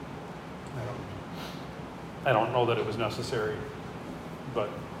 I don't know that it was necessary, but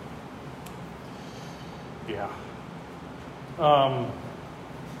yeah.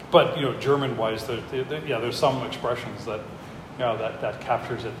 But German-wise, there's some expressions that that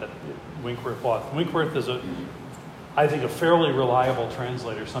captures it. That Winkworth is I think a fairly reliable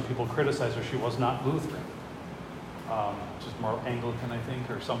translator. Some people criticize her; she was not Lutheran, just more Anglican, I think,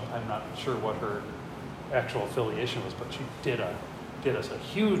 or some. I'm not sure what her actual affiliation was, but she did us a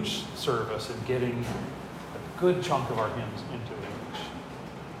huge service in getting a good chunk of our hymns into English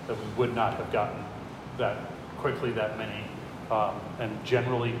that we would not have gotten that quickly, that many. And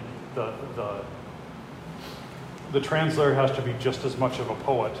generally, the translator has to be just as much of a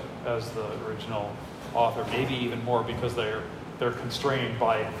poet as the original author, maybe even more, because they're constrained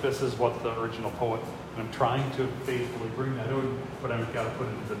by this is what the original poet. And I'm trying to faithfully bring that out, but I've got to put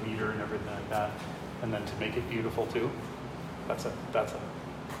it into the meter and everything like that, and then to make it beautiful too. That's a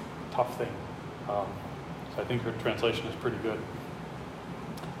tough thing. So I think her translation is pretty good.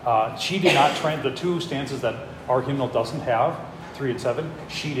 She did not the 2 stanzas that our hymnal doesn't have, 3 and 7,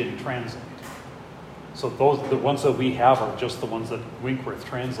 she didn't translate. So the ones that we have are just the ones that Winkworth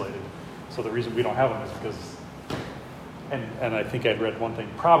translated. So the reason we don't have them is because, and I think I'd read one thing,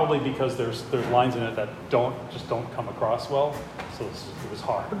 probably because there's lines in it that don't come across well. So it was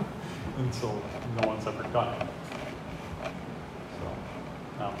hard, and so no one's ever done it.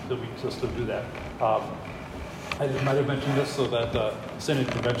 So we just to do that. I might have mentioned this, so that Synod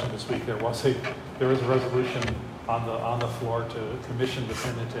Convention this week there was a resolution on the floor to commission the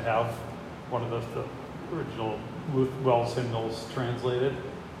Synod to have one of the original Wells hymnals translated.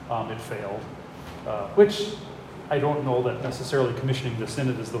 It failed, which I don't know that necessarily commissioning the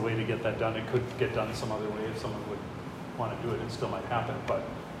Synod is the way to get that done. It could get done some other way if someone would want to do it. It still might happen, but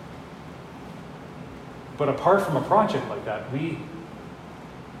apart from a project like that,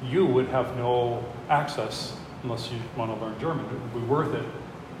 you would have no access unless you want to learn German. It would be worth it.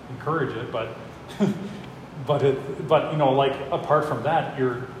 Encourage it, but like apart from that,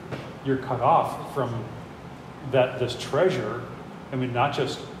 you're cut off from this treasure. I mean, not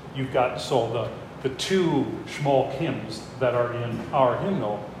just you've got the 2 small hymns that are in our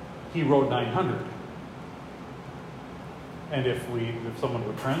hymnal. He wrote 900, and if someone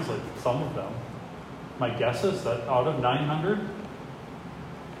would translate some of them, my guess is that out of 900.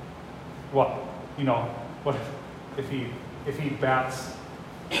 What if he bats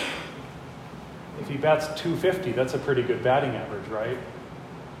 250? That's a pretty good batting average, right?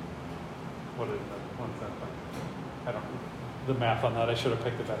 What's that? I don't know the math on that. I should have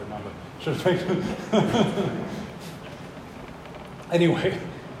picked a better number. Anyway,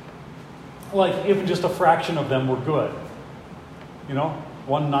 like even just a fraction of them were good.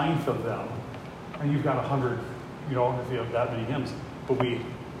 1/9 of them, and you've got 100. If you have that many hymns,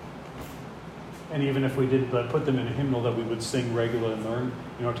 and even if we did put them in a hymnal that we would sing regularly and learn,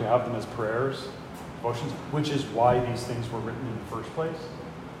 to have them as prayers, devotions, which is why these things were written in the first place.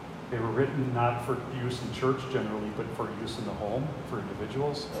 They were written not for use in church generally, but for use in the home, for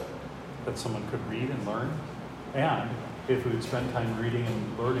individuals, that someone could read and learn. And if we would spend time reading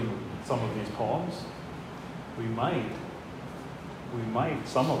and learning some of these poems, we might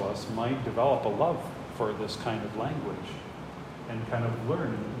some of us might develop a love for this kind of language and kind of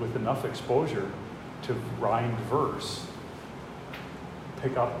learn with enough exposure to rhymed verse,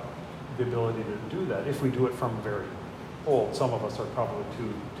 pick up the ability to do that if we do it from very old. Some of us are probably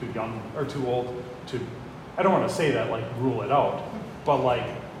too young or too old to, I don't want to say that like rule it out, but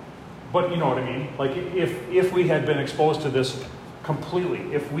you know what I mean? Like if we had been exposed to this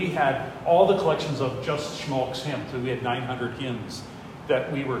completely, if we had all the collections of just Schmalk's hymns, and we had 900 hymns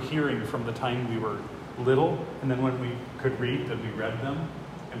that we were hearing from the time we were little, and then when we could read, then we read them,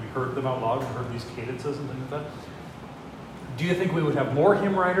 and we heard them out loud, and heard these cadences and things like that. Do you think we would have more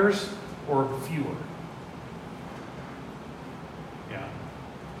hymn writers or fewer? Yeah.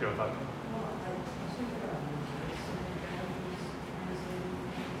 Okay, with that.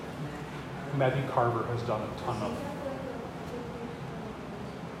 Matthew Carver has done a ton of.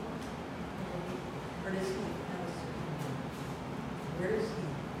 Where does he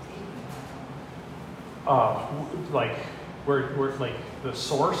Like where like the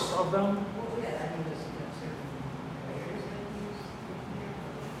source of them? Well, yeah, I mean, does he have certain layers that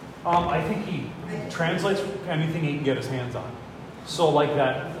he's I think he translates anything he can get his hands on. So like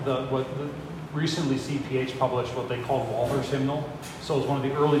that, recently CPH published what they called Walther's hymnal. So it was one of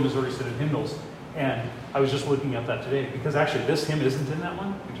the early Missouri Synod hymnals. And I was just looking at that today because actually this hymn isn't in that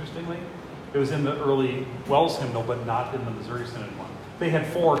one, interestingly. It was in the early Wells hymnal, but not in the Missouri Synod one. They had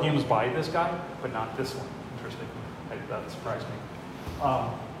 4 hymns by this guy, but not this one. Interesting. That surprised me.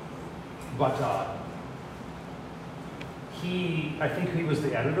 I think he was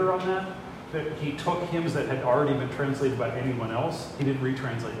the editor on that. That he took hymns that had already been translated by anyone else. He didn't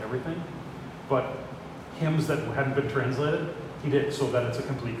retranslate everything, but hymns that hadn't been translated, he did, so that it's a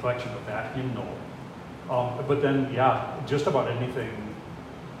complete collection of that hymnal. But then, yeah, just about anything.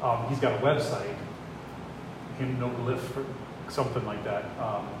 He's got a website, Hymnoglyph or something like that.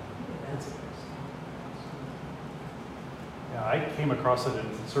 Yeah, I came across it in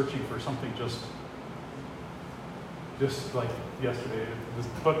searching for something just like yesterday,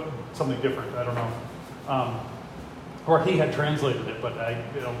 but something different. I don't know. Or he had translated it, but I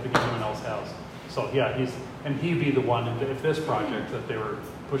don't think anyone else has. So yeah, he'd be the one, if this project that they were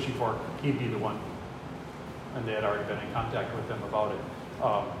pushing for, he'd be the one. And they had already been in contact with them about it.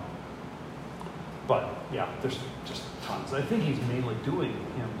 But yeah, there's just tons. I think he's mainly doing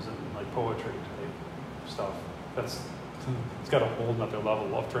hymns and like poetry type stuff. It's got a whole nother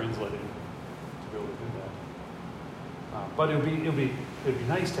level of translating to be able to do that. But it'd be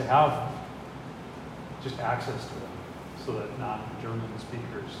nice to have just access to them, so that non-German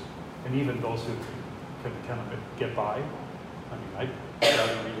speakers and even those who can kind of get by. I mean, I'd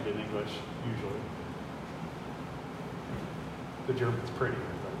rather read it in English usually. The German's prettier,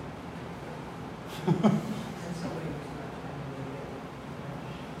 but. and somebody who's not trying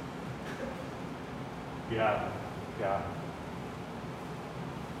to Yeah.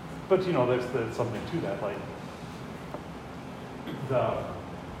 But you know, there's something to that, like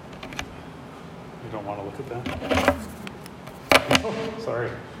you don't want to look at that? Oh, sorry.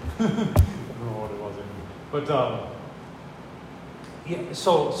 I don't know what it was. But yeah,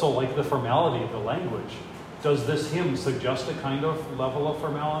 so like the formality of the language, does this hymn suggest a kind of level of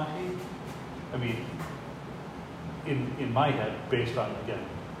formality? I mean, in my head, based on, again,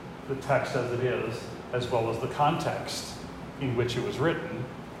 the text as it is, as well as the context in which it was written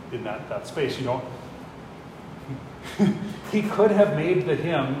in that space, you know, he could have made the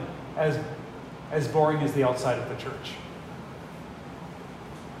hymn as boring as the outside of the church.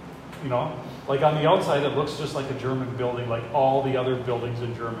 You know, like on the outside, it looks just like a German building, like all the other buildings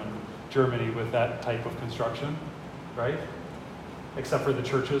in Germany with that type of construction, right? Except for the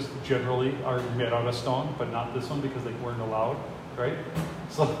churches generally are made out of stone, but not this one because they weren't allowed, right?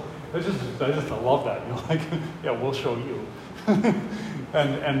 So I just love that. You're like, yeah, we'll show you.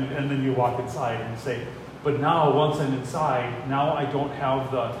 and then you walk inside and say, but now once I'm inside, now I don't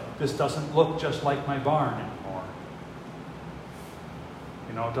have this doesn't look just like my barn anymore.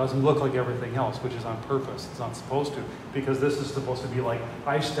 You know, it doesn't look like everything else, which is on purpose. It's not supposed to, because this is supposed to be like,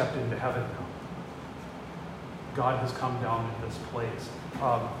 I stepped into heaven now. God has come down in this place.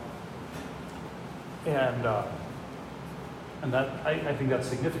 And that I think that's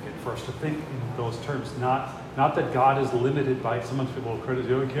significant for us to think in those terms. Not that God is limited by, sometimes people will criticize,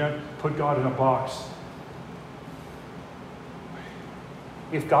 you can't put God in a box.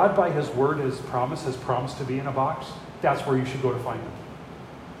 If God by his word, has promised to be in a box, that's where you should go to find him.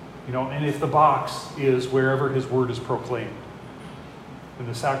 You know, and if the box is wherever his word is proclaimed, and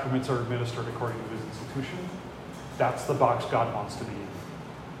the sacraments are administered according to his institution, that's the box God wants to be in.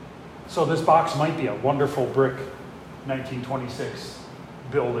 So this box might be a wonderful brick 1926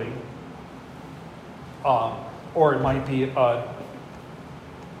 building. Or it might be a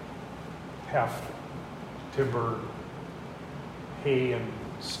half timber, hay and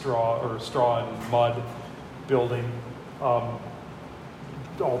straw, or straw and mud building, all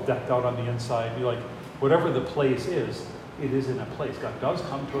decked out on the inside. You like, whatever the place is, it is in a place. God does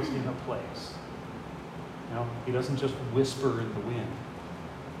come to us in a place. You know, he doesn't just whisper in the wind.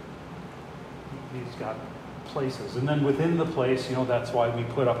 He's got places. And then within the place, you know, that's why we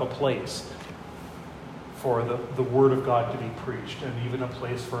put up a place for the Word of God to be preached, and even a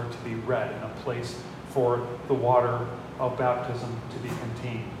place for it to be read, and a place for the water of baptism to be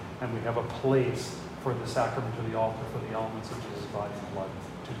contained. And we have a place for the sacrament of the altar, for the elements of Jesus' body and blood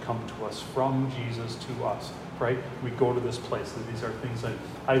to come to us from Jesus to us, right? We go to this place. And these are things that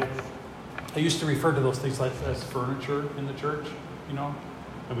I used to refer to those things like as furniture in the church, you know?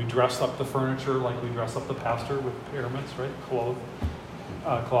 And we dress up the furniture like we dress up the pastor with pyramids, right? Cloth.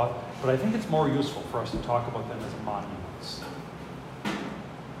 But I think it's more useful for us to talk about them as monuments.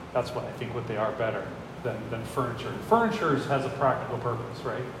 That's what I think what they are better than furniture. Furniture has a practical purpose,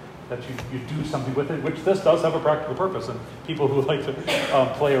 right? That you do something with it, which this does have a practical purpose. And people who like to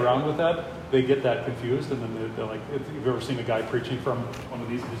play around with that, they get that confused. And then they're like, if you've ever seen a guy preaching from one of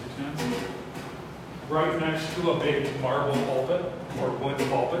these music stands, right next to a big marble pulpit or wood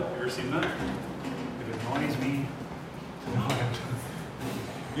pulpit. You ever seen that? If it annoys me,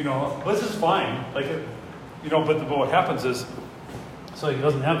 you know, this is fine. Like, you know, but what happens is, so he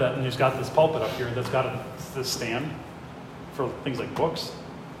doesn't have that, and he's got this pulpit up here that's got this stand for things like books,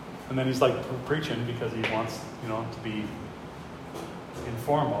 and then he's like preaching because he wants, you know, to be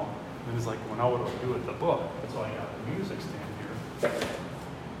informal. And he's like, well, now what do I do with the book? That's why I got the music stand here.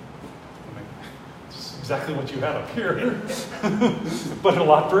 It's exactly what you had up here, but a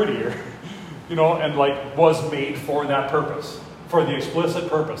lot prettier, you know, and like was made for that purpose, for the explicit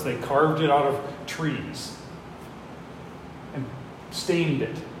purpose. They carved it out of trees and stained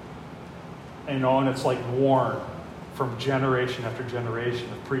it, and, you know, and it's like worn from generation after generation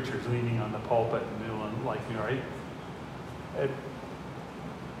of preachers leaning on the pulpit and doing, like, you know, right?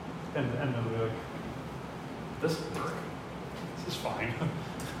 And they're like, this will work. This is fine.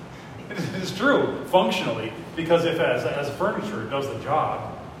 It is true, functionally, because if as a furniture it does the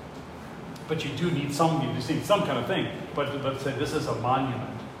job, but you need some kind of thing. But say this is a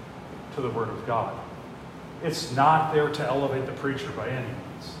monument to the Word of God. It's not there to elevate the preacher by any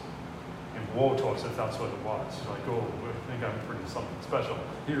means. And woe to us if that's what it was. You're like, oh, I think I'm pretty something special.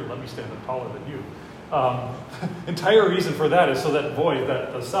 Here, let me stand up taller than you. Entire reason for that is so that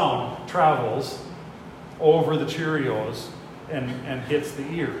that the sound travels over the Cheerios and hits the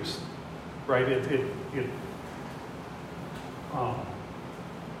ears, right?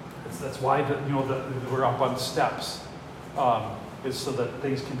 That's why we're up on steps, is so that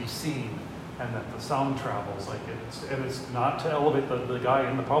things can be seen and that the sound travels. It's not to elevate the guy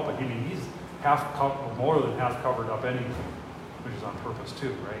in the pulpit. I mean, he's more than half covered up anyway, which is on purpose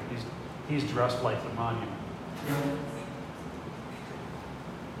too, right? He's dressed like the monument.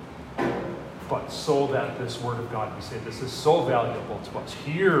 But so that this Word of God, we say, this is so valuable to us.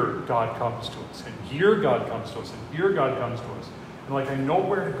 Here God comes to us, and here God comes to us, and here God comes to us. And like, I know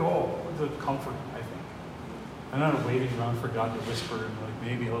where to go with the comfort, I think. I'm not waiting around for God to whisper and like,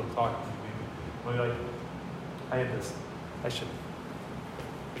 maybe he'll talk to me, maybe. But like, I had this,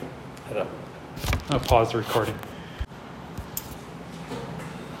 I'll pause the recording.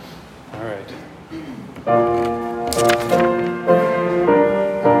 All right.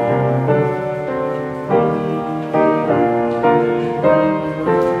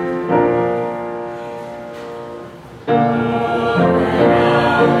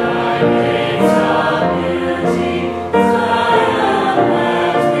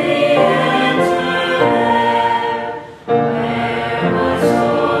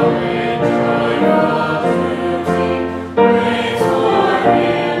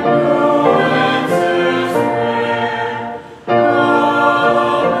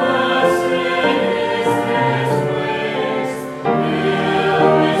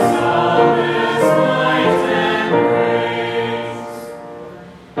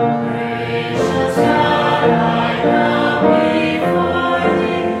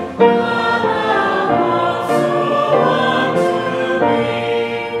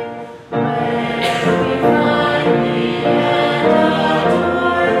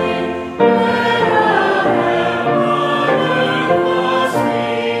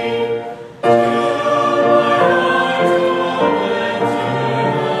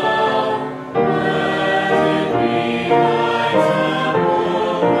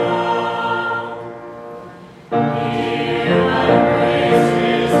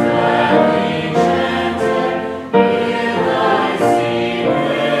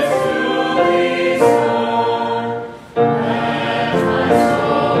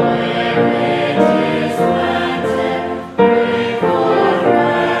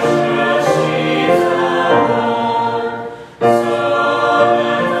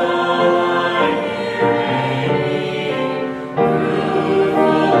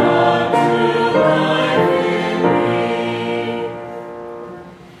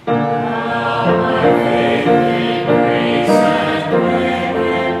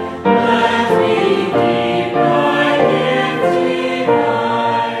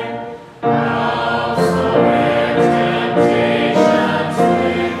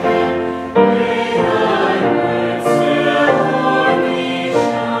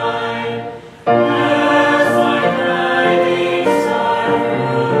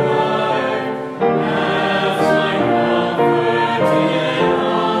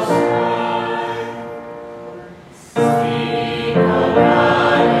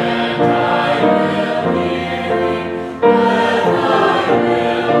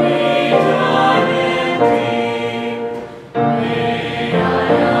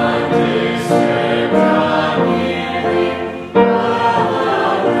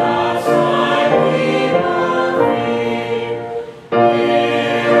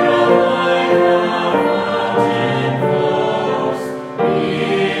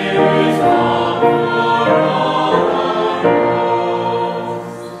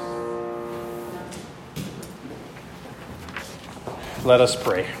 Let us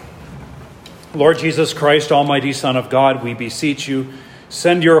pray. Lord Jesus Christ, Almighty Son of God, we beseech you,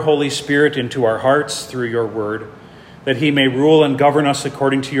 send your Holy Spirit into our hearts through your word, that he may rule and govern us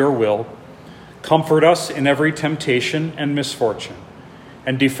according to your will. Comfort us in every temptation and misfortune,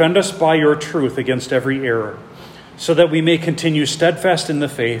 and defend us by your truth against every error, so that we may continue steadfast in the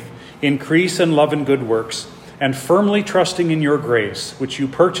faith, increase in love and good works, and firmly trusting in your grace, which you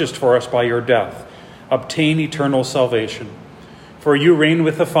purchased for us by your death, obtain eternal salvation. For you reign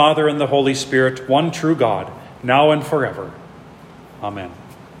with the Father and the Holy Spirit, one true God, now and forever. Amen.